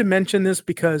Art. have to mention this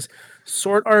because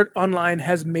Sword Art Online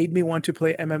has made me want to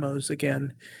play MMOs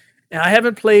again. And I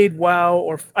haven't played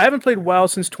WoW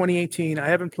since 2018. I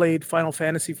haven't played Final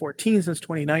Fantasy 14 since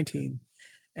 2019.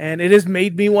 And it has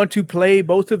made me want to play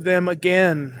both of them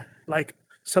again, like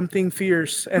something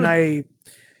fierce. And I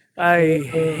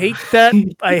hate that.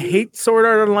 I hate Sword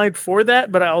Art Online for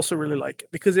that, but I also really like it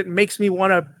because it makes me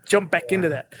want to jump back Yeah. into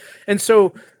that. And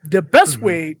so the best Mhm,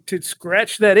 way to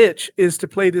scratch that itch is to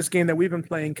play this game that we've been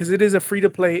playing because it is a free to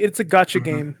play. It's a gotcha mhm.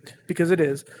 game because it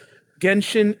is.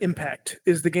 Genshin Impact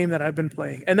is the game that I've been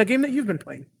playing and the game that you've been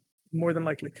playing more than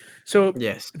likely. So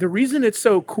Yes. the reason it's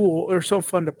so cool or so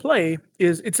fun to play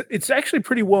is it's actually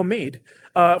pretty well made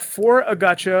for a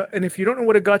gotcha. And if you don't know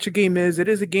what a gotcha game is, it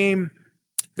is a game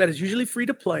that is usually free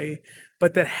to play,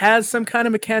 but that has some kind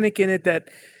of mechanic in it that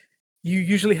you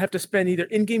usually have to spend either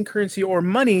in-game currency or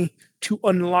money to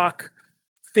unlock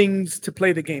things to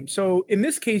play the game. So in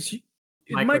this case,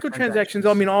 microtransactions,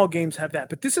 I mean, all games have that,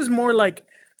 but this is more like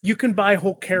you can buy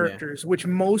whole characters, which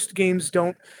most games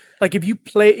don't. Like if you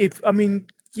play,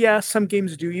 some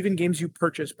games do, even games you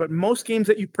purchase, but most games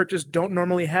that you purchase don't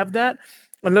normally have that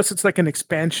unless it's like an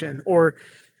expansion or,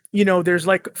 there's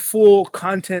like full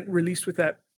content released with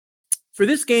that. For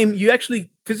this game, you actually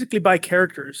physically buy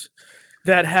characters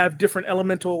that have different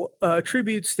elemental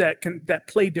attributes that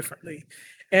play differently.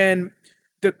 And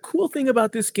the cool thing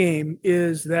about this game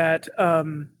is that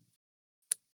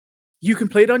you can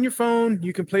play it on your phone,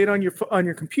 you can play it on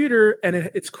your computer, and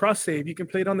it's cross save. You can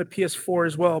play it on the PS4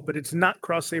 as well, but it's not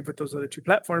cross save with those other two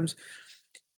platforms.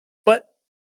 But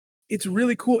it's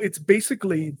really cool. It's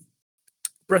basically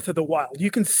Breath of the Wild.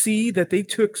 You can see that they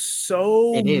took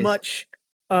so much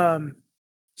from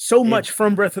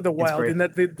Breath of the Wild, and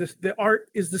that the art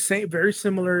is the same, very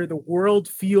similar. The world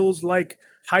feels like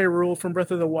Hyrule from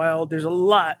Breath of the Wild. There's a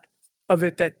lot of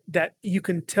it that you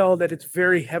can tell that it's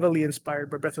very heavily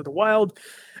inspired by Breath of the Wild.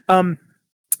 But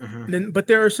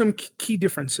there are some key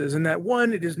differences in that.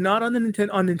 One, it is not on the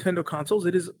Nintendo consoles.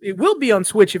 It will be on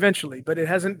Switch eventually, but it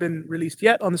hasn't been released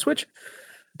yet on the Switch.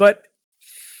 But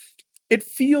it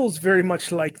feels very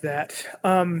much like that.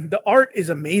 The art is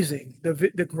amazing. The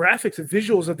graphics, the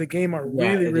visuals of the game are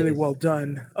really well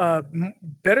done.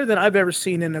 Better than I've ever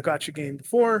seen in a gacha game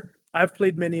before. I've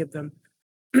played many of them,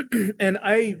 and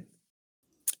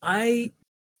I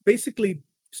basically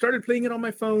started playing it on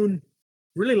my phone.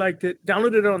 Really liked it.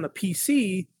 Downloaded it on the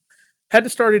PC. Had to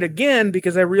start it again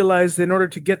because I realized in order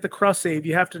to get the cross save,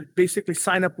 you have to basically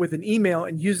sign up with an email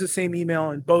and use the same email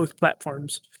on both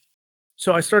platforms.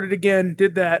 So I started again,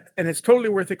 did that, and it's totally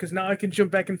worth it because now I can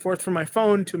jump back and forth from my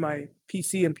phone to my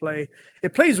PC and play.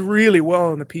 It plays really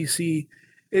well on the PC.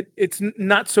 It's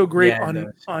not so great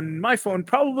on my phone.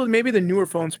 Probably, maybe the newer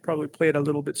phones probably play it a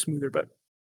little bit smoother, but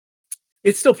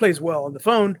it still plays well on the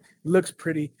phone. It looks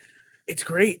pretty. It's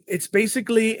great. It's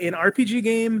basically an RPG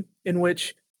game in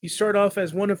which you start off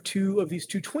as one of these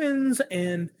two twins,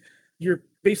 and you're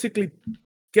basically,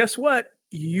 guess what?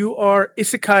 You are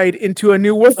isekai'd into a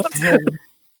new world.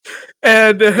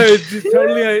 And it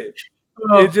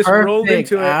just rolled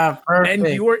into it. And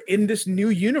you are in this new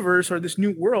universe or this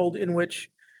new world in which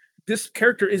this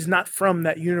character is not from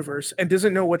that universe and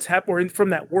doesn't know what's happening, or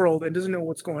from that world and doesn't know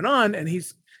what's going on. And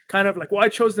he's kind of like, well, I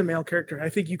chose the male character. I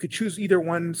think you could choose either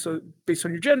one, so based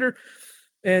on your gender.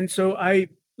 And so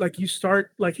you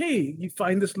start like, hey, you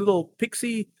find this little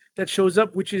pixie that shows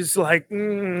up, which is like,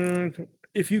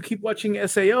 if you keep watching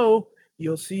SAO,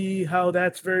 you'll see how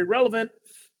that's very relevant.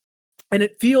 And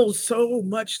it feels so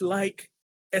much like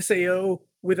SAO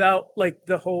without like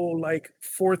the whole like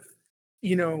fourth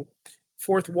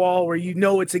wall where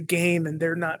it's a game and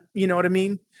they're not, you know what I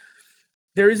mean?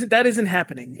 That isn't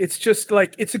happening. It's just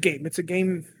like it's a game. It's a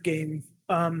game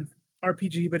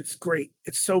RPG, but it's great.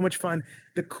 It's so much fun.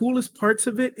 The coolest parts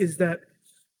of it is that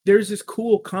there's this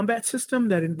cool combat system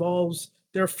that involves,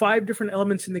 there are 5 different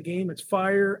elements in the game. It's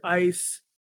fire, ice,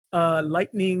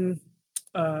 lightning,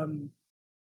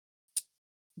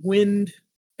 wind,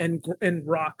 and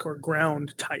rock or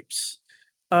ground types.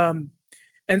 And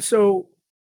so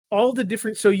all the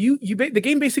different, so the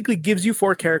game basically gives you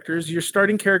 4 characters. Your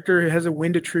starting character has a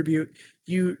wind attribute.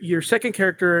 Your second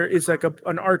character is like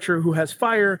an archer who has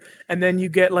fire, and then you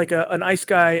get like an ice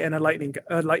guy and a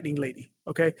lightning lady.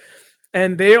 Okay.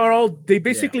 And they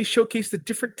basically showcase the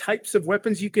different types of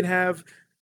weapons you can have.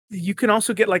 You can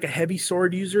also get like a heavy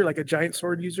sword user, like a giant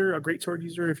sword user, a great sword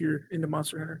user if you're into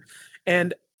Monster Hunter.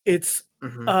 And it's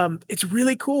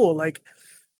really cool. Like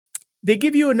they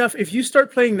give you enough. If you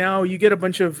start playing now, you get a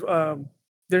bunch of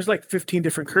there's like 15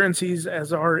 different currencies,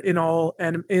 as are in all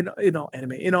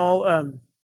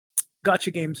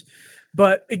gacha games.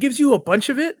 But it gives you a bunch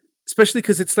of it, especially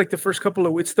because it's like the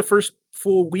first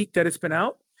full week that it's been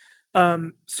out.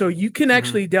 So you can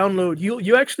actually download,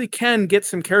 you actually can get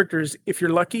some characters if you're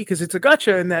lucky, because it's a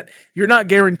gacha in that you're not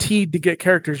guaranteed to get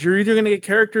characters. You're either going to get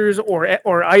characters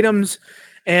or items.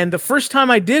 And the first time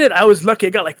I did it, I was lucky. I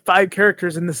got like 5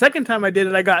 characters. And the second time I did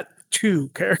it, I got 2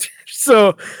 characters.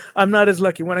 So I'm not as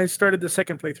lucky when I started the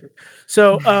second playthrough.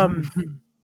 So,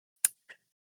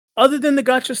 other than the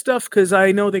gacha stuff, because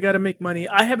I know they got to make money,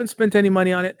 I haven't spent any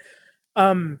money on it.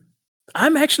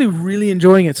 I'm actually really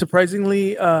enjoying it,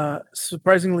 surprisingly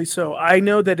so. I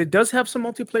know that it does have some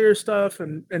multiplayer stuff,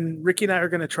 and Ricky and I are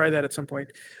going to try that at some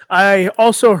point. I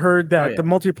also heard that the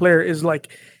multiplayer is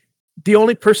like the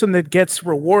only person that gets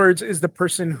rewards is the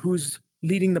person who's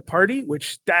leading the party,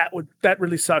 which that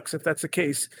really sucks if that's the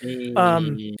case. Eh,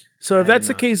 So if I that's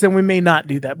the know. case, then we may not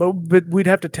do that, but we'd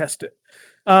have to test it.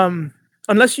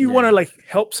 Unless you want to Yeah. like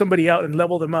help somebody out and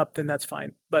level them up, then that's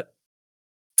fine. But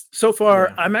so far,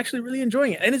 Yeah. I'm actually really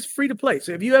enjoying it, and it's free to play.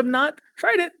 So if you have not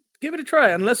tried it, give it a try.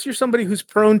 Unless you're somebody who's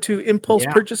prone to impulse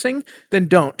Yeah. purchasing, then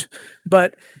don't.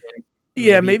 But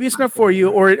yeah, maybe it's not not for for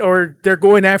you, you. or they're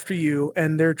going after you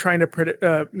and they're trying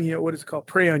to what is it called,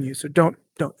 prey on you. So don't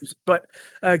use it. But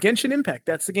Genshin Impact,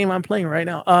 that's the game I'm playing right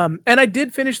now. And I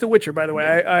did finish The Witcher, by the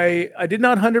way. I did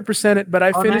not 100% it, but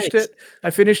I Oh, finished nice. it.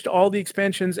 I finished all the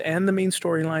expansions and the main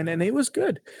storyline, and it was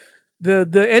good.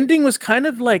 The ending was kind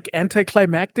of like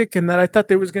anticlimactic, and that I thought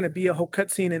there was going to be a whole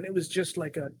cutscene, and it was just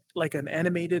like an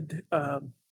animated,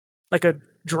 like a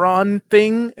drawn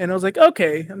thing, and I was like,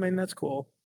 okay, I mean that's cool.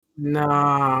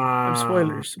 No.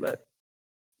 Spoilers, but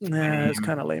it's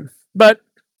kind of lame. But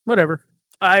whatever.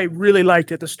 I really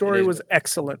liked it. The story was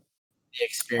excellent.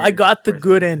 I got the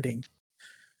good ending.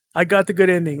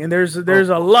 And there's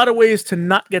a lot of ways to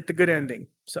not get the good ending.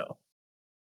 So,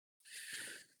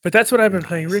 but that's what I've been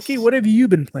playing. Ricky, what have you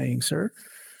been playing, sir?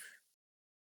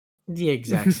 The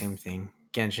exact same thing.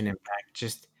 Genshin Impact,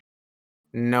 just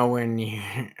nowhere near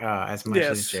as much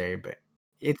as Jerry, but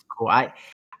it's cool. I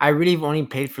really have only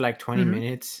played for like 20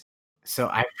 minutes, so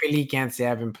I really can't say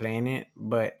I've been playing it,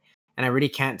 and I really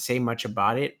can't say much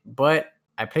about it. But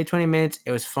I played 20 minutes.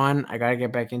 It was fun. I gotta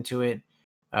get back into it.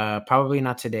 Probably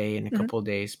not today, in a couple of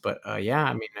days, but yeah.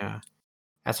 I mean,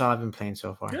 that's all I've been playing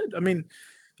so far. Good. I mean,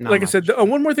 Not like much. I said,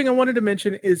 one more thing I wanted to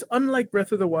mention is, unlike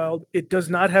Breath of the Wild, it does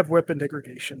not have weapon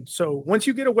degradation. So once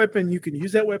you get a weapon, you can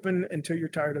use that weapon until you're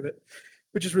tired of it,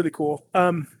 which is really cool.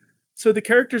 So the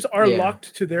characters are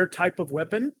locked to their type of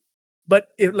weapon, but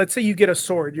let's say you get a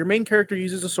sword, your main character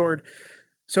uses a sword.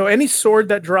 So any sword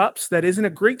that drops that isn't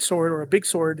a great sword or a big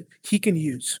sword, he can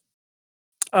use.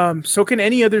 So can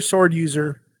any other sword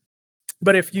user.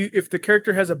 But if the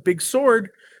character has a big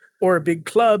sword or a big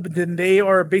club, then they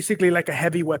are basically like a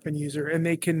heavy weapon user, and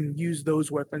they can use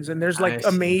those weapons. And there's like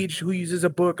a mage who uses a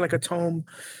book, like a tome,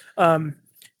 and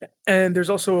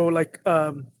there's also like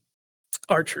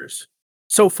archers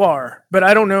so far. But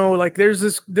I don't know. Like there's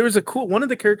a cool one of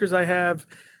the characters I have.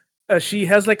 She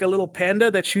has like a little panda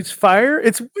that shoots fire.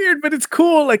 It's weird, but it's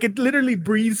cool. Like it literally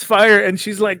breathes fire, and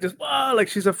she's like just wow, like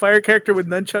she's a fire character with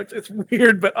nunchucks. It's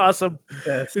weird but awesome.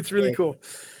 It's really cool.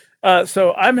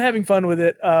 So I'm having fun with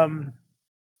it.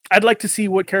 I'd like to see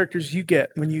what characters you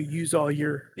get when you use all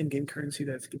your in-game currency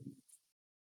that's given.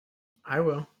 I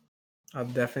will. I'll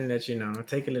definitely let you know. It'll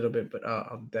take a little bit, but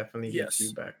I'll definitely get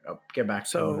you back. I'll get back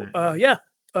to you on that. Yeah.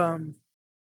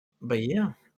 But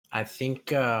yeah, I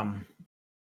think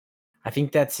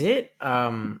that's it.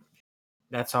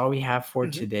 That's all we have for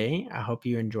today. I hope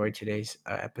you enjoyed today's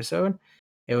episode.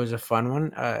 It was a fun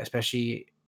one, especially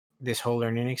this whole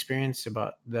learning experience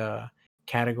about the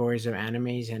categories of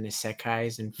animes and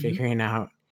isekais and figuring out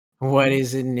what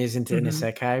is and isn't an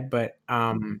isekai. But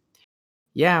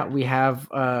yeah, we have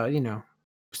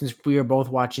since we are both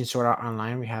watching Sword Art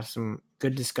Online, we have some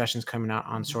good discussions coming out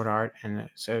on Sword Art, and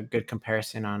it's a good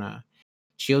comparison on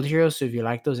Shield Hero. So if you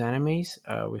like those animes,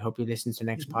 we hope you listen to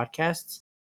next podcasts.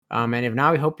 And if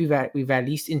not, we hope we've at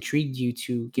least intrigued you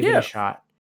to give it a shot.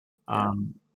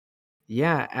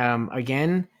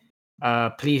 Again,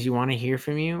 please, we want to hear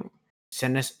from you.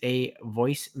 Send us a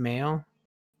voicemail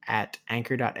at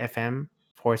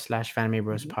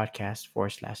anchor.fm/fanmebros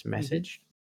podcast/message.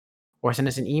 Or send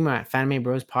us an email at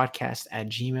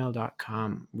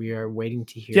fanmebrospodcast@gmail.com. We are waiting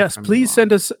to hear from you. Yes,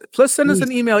 send us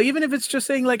an email, even if it's just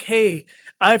saying like, hey,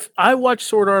 I watched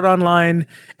Sword Art Online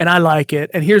and I like it,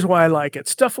 and here's why I like it.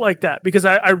 Stuff like that. Because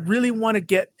I really want to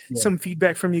get some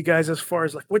feedback from you guys as far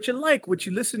as like what you like, what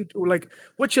you listen to, or like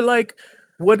what you like.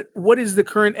 What is the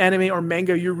current anime or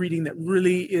manga you're reading that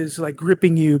really is like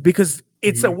gripping you? Because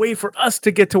it's a way for us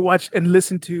to get to watch and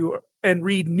listen to and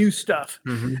read new stuff.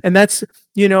 And that's,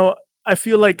 I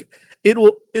feel like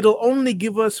it'll only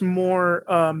give us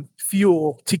more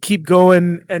fuel to keep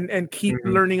going and keep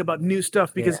learning about new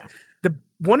stuff, because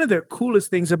one of the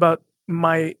coolest things about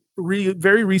my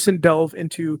very recent delve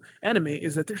into anime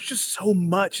is that there's just so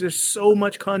much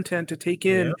content to take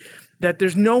in that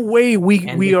there's no way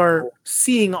we are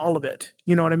seeing all of it.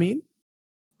 You know what I mean?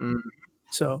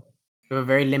 So we have a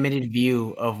very limited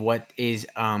view of what is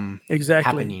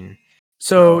happening.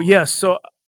 So yes, or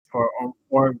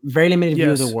very limited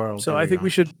view of the world. So I think we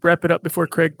should wrap it up before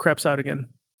Craig craps out again,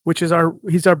 which is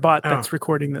he's our bot that's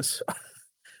recording this.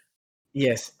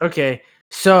 Yes. Okay.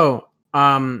 So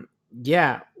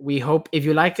yeah, we hope if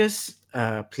you like us,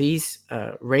 please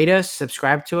rate us,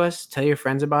 subscribe to us, tell your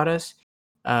friends about us.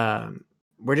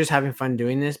 we're just having fun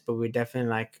doing this, but we definitely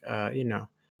like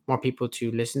more people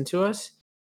to listen to us.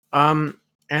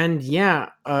 And yeah,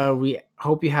 we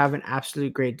hope you have an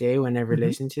absolute great day whenever you Mhm.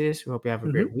 listen to this. We hope you have a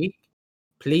Mhm. great week.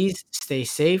 Please stay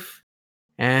safe.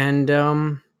 And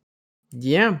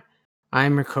yeah,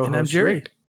 I'm your And I'm co-host Jerry.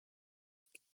 Rick,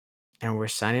 and we're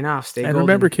signing off. Stay And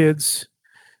remember, golden. kids,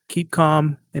 keep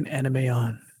calm and anime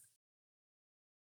on.